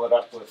fill it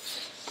up with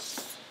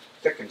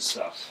thickened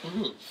stuff.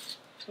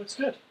 That's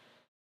good.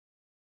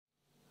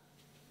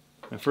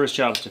 My first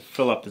job is to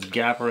fill up this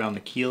gap around the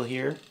keel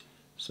here.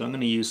 So I'm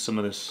going to use some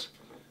of this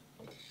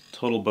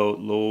Total Boat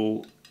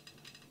low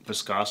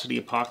viscosity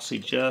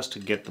epoxy just to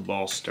get the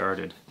ball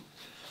started.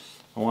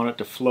 I want it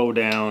to flow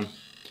down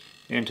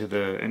into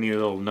any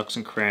little nooks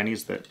and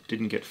crannies that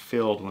didn't get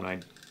filled when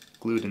I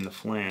glued in the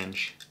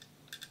flange.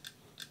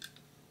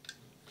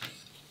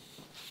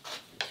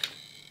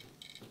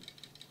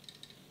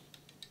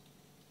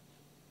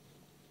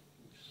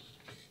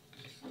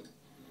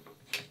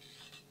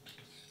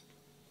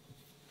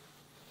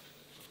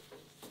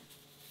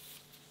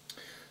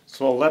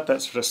 So I'll let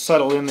that sort of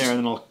settle in there, and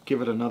then I'll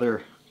give it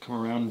another, come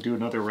around and do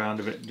another round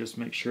of it, and just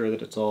make sure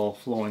that it's all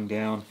flowing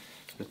down.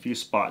 There's a few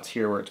spots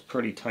here where it's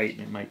pretty tight, and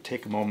it might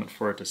take a moment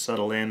for it to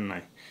settle in. And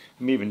I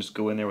may even just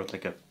go in there with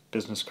like a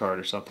business card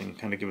or something, and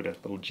kind of give it a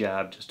little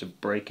jab just to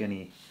break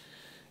any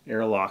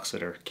airlocks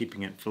that are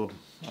keeping it from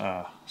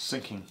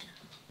sinking.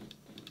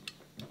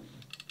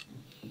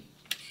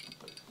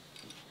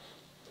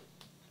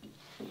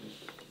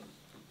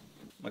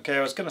 Okay,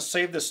 I was going to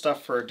save this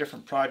stuff for a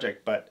different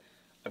project, but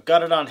I've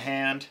got it on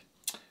hand.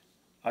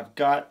 I've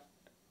got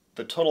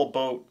the Total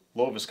Boat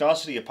low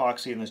viscosity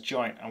epoxy in this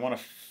joint. I want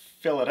to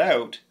fill it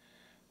out.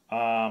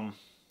 And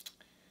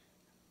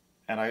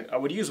I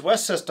would use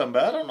West System,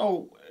 but I don't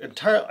know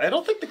entirely. I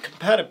don't think the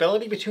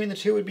compatibility between the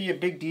two would be a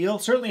big deal.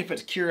 Certainly if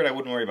it's cured, I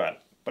wouldn't worry about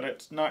it. But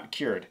it's not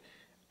cured,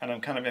 and I'm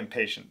kind of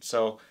impatient.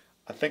 So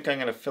I think I'm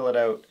going to fill it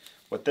out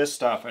with this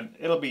stuff, and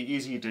it'll be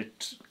easy to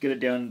get it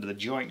down into the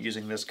joint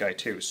using this guy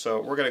too.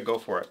 So we're going to go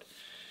for it.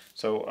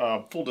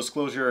 So full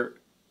disclosure,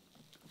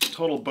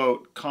 Total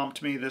Boat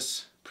comped me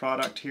this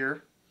product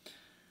here.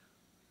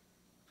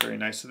 Very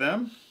nice of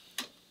them.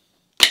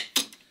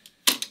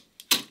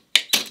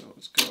 So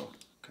let's go.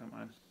 Come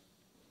on.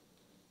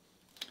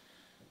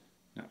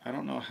 Now I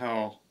don't know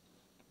how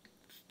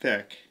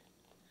thick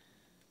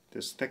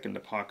this thickened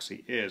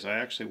epoxy is. I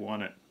actually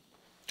want it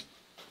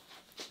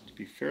to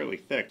be fairly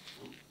thick.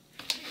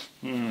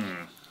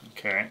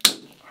 Okay.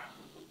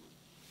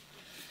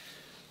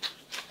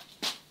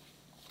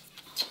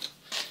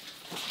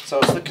 So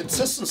it's the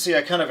consistency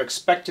I kind of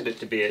expected it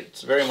to be.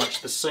 It's very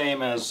much the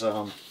same as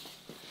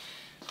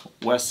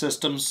West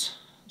Systems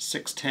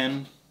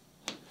 610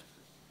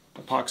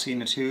 epoxy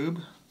in a tube.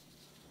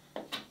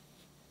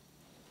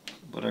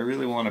 But I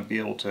really want to be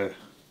able to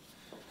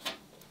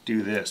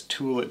do this,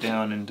 tool it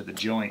down into the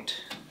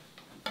joint.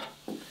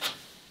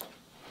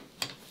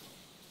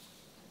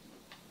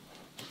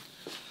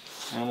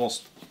 I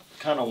almost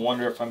kind of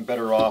wonder if I'm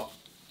better off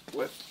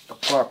with a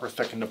proper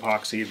thickened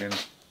epoxy than,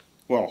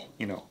 well,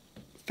 you know,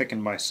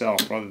 thicken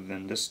myself rather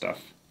than this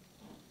stuff.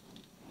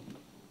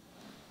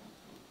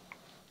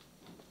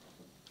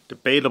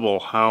 Debatable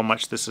how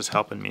much this is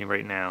helping me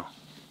right now.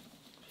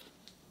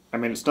 I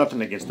mean, it's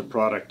nothing against the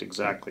product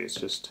exactly, it's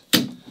just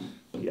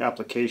the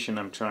application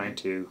I'm trying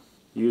to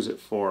use it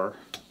for.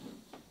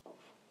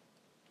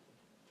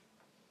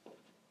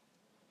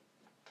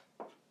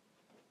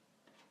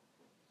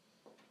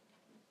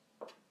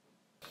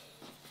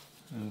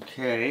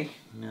 Okay,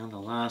 now the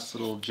last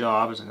little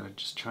job is I'm going to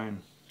just try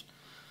and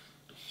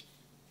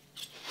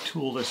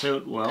tool this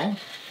out well.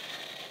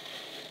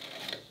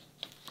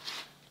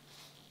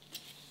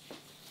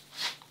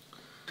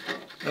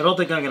 I don't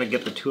think I'm going to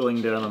get the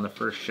tooling down on the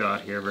first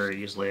shot here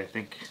very easily. I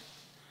think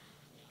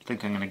I'm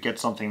going to get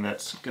something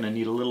that's going to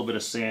need a little bit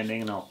of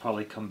sanding, and I'll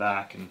probably come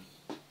back and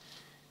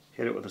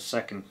hit it with a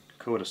second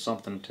coat of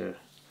something to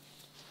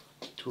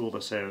tool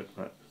this out.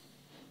 But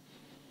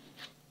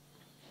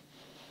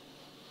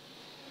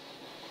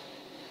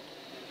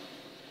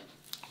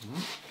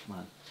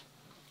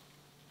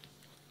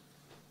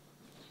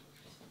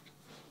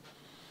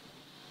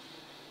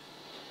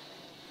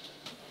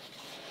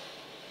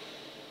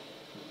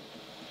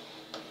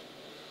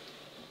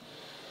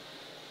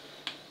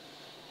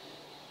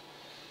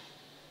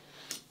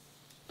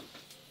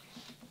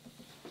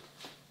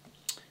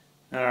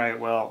Alright,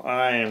 well,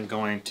 I am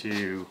going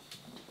to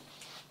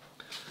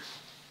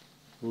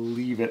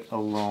leave it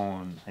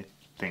alone, I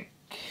think.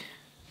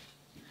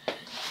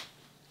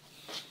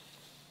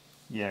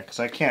 Yeah, because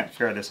I can't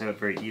figure this out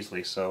very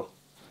easily, so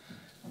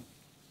I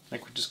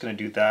think we're just going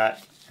to do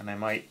that, and I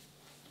might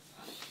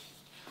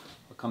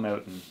come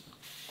out and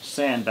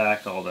sand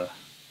back all the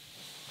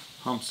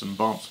humps and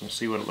bumps. We'll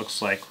see what it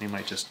looks like. We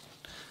might just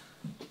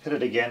hit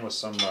it again with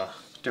some a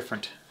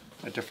different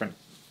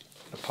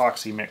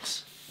epoxy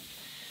mix.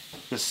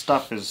 This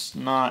stuff is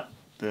not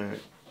the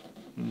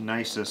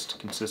nicest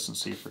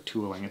consistency for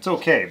tooling. It's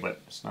okay,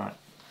 but it's not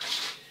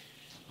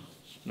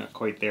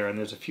quite there. And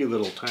there's a few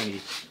little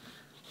tiny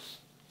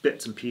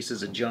bits and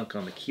pieces of junk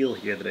on the keel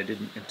here that I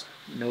didn't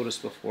notice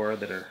before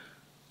that are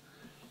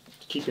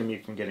keeping me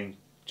from getting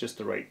just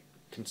the right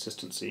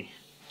consistency.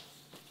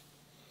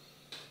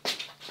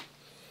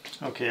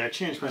 Okay, I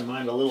changed my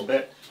mind a little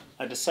bit.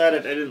 I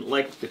decided I didn't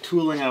like the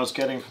tooling I was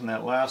getting from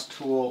that last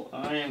tool.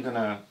 I am going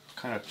to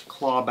kind of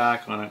claw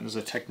back on it. There's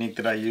a technique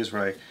that I use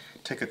where I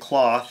take a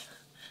cloth,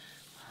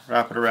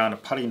 wrap it around a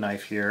putty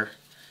knife here,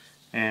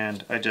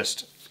 and I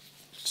just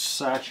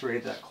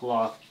saturate that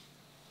cloth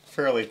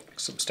fairly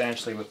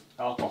substantially with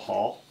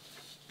alcohol.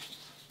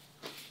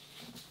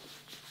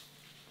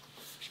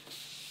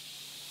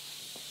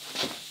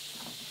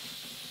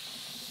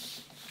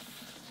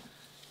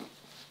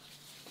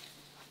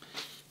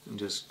 And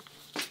just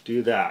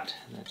do that.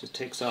 And that just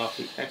takes off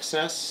the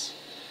excess.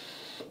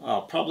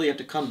 I'll probably have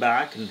to come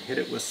back and hit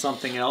it with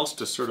something else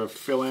to sort of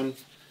fill in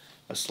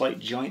a slight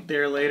joint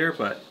there later,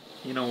 but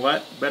you know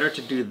what? Better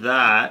to do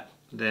that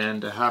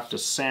than to have to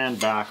sand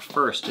back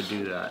first to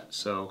do that.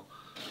 So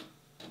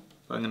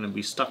I'm going to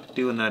be stuck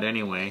doing that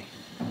anyway.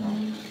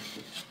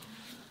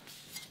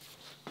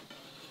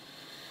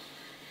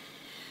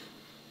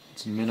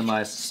 Let's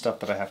minimize the stuff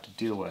that I have to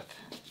deal with.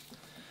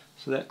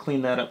 So that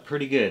cleaned that up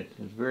pretty good.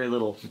 There's very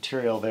little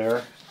material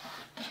there.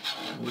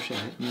 I wish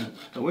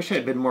I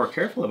had been more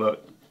careful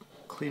about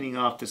cleaning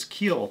off this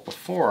keel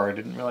before. I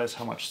didn't realize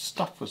how much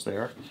stuff was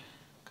there,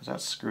 because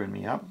that's screwing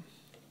me up.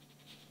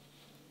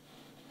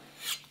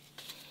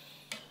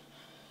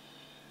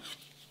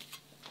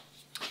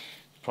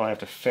 Probably have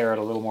to ferret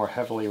a little more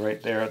heavily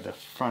right there at the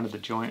front of the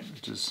joint,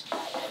 which has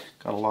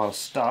got a lot of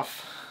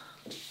stuff.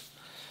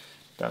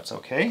 That's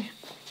okay.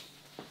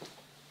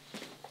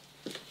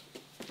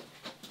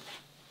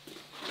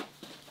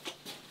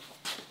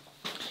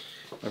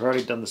 I've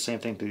already done the same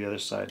thing to the other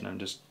side, and I'm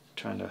just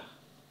trying to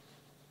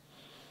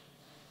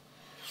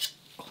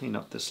clean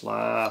up this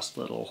last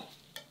little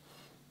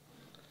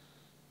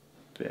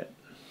bit.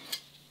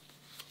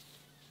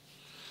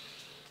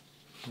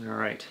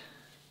 Alright.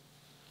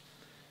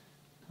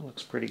 That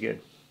looks pretty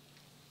good.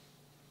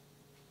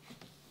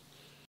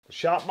 The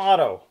shop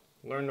motto,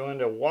 learn when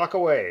to walk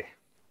away.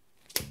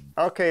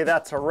 Okay,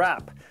 that's a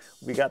wrap.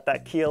 We got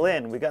that keel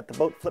in, we got the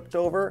boat flipped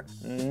over,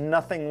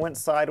 nothing went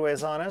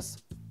sideways on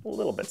us. A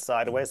little bit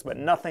sideways, but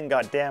nothing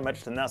got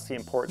damaged, and that's the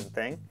important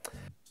thing.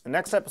 The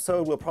next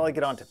episode, we'll probably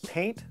get on to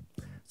paint,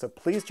 so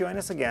please join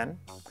us again.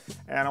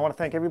 And I want to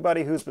thank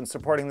everybody who's been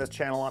supporting this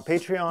channel on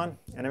Patreon,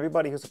 and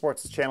everybody who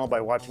supports this channel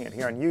by watching it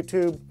here on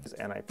YouTube.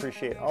 And I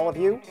appreciate all of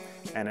you.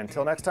 And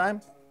until next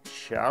time,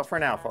 ciao for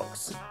now,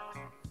 folks.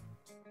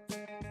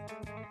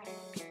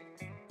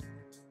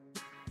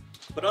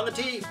 Put on the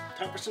tee,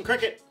 time for some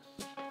cricket.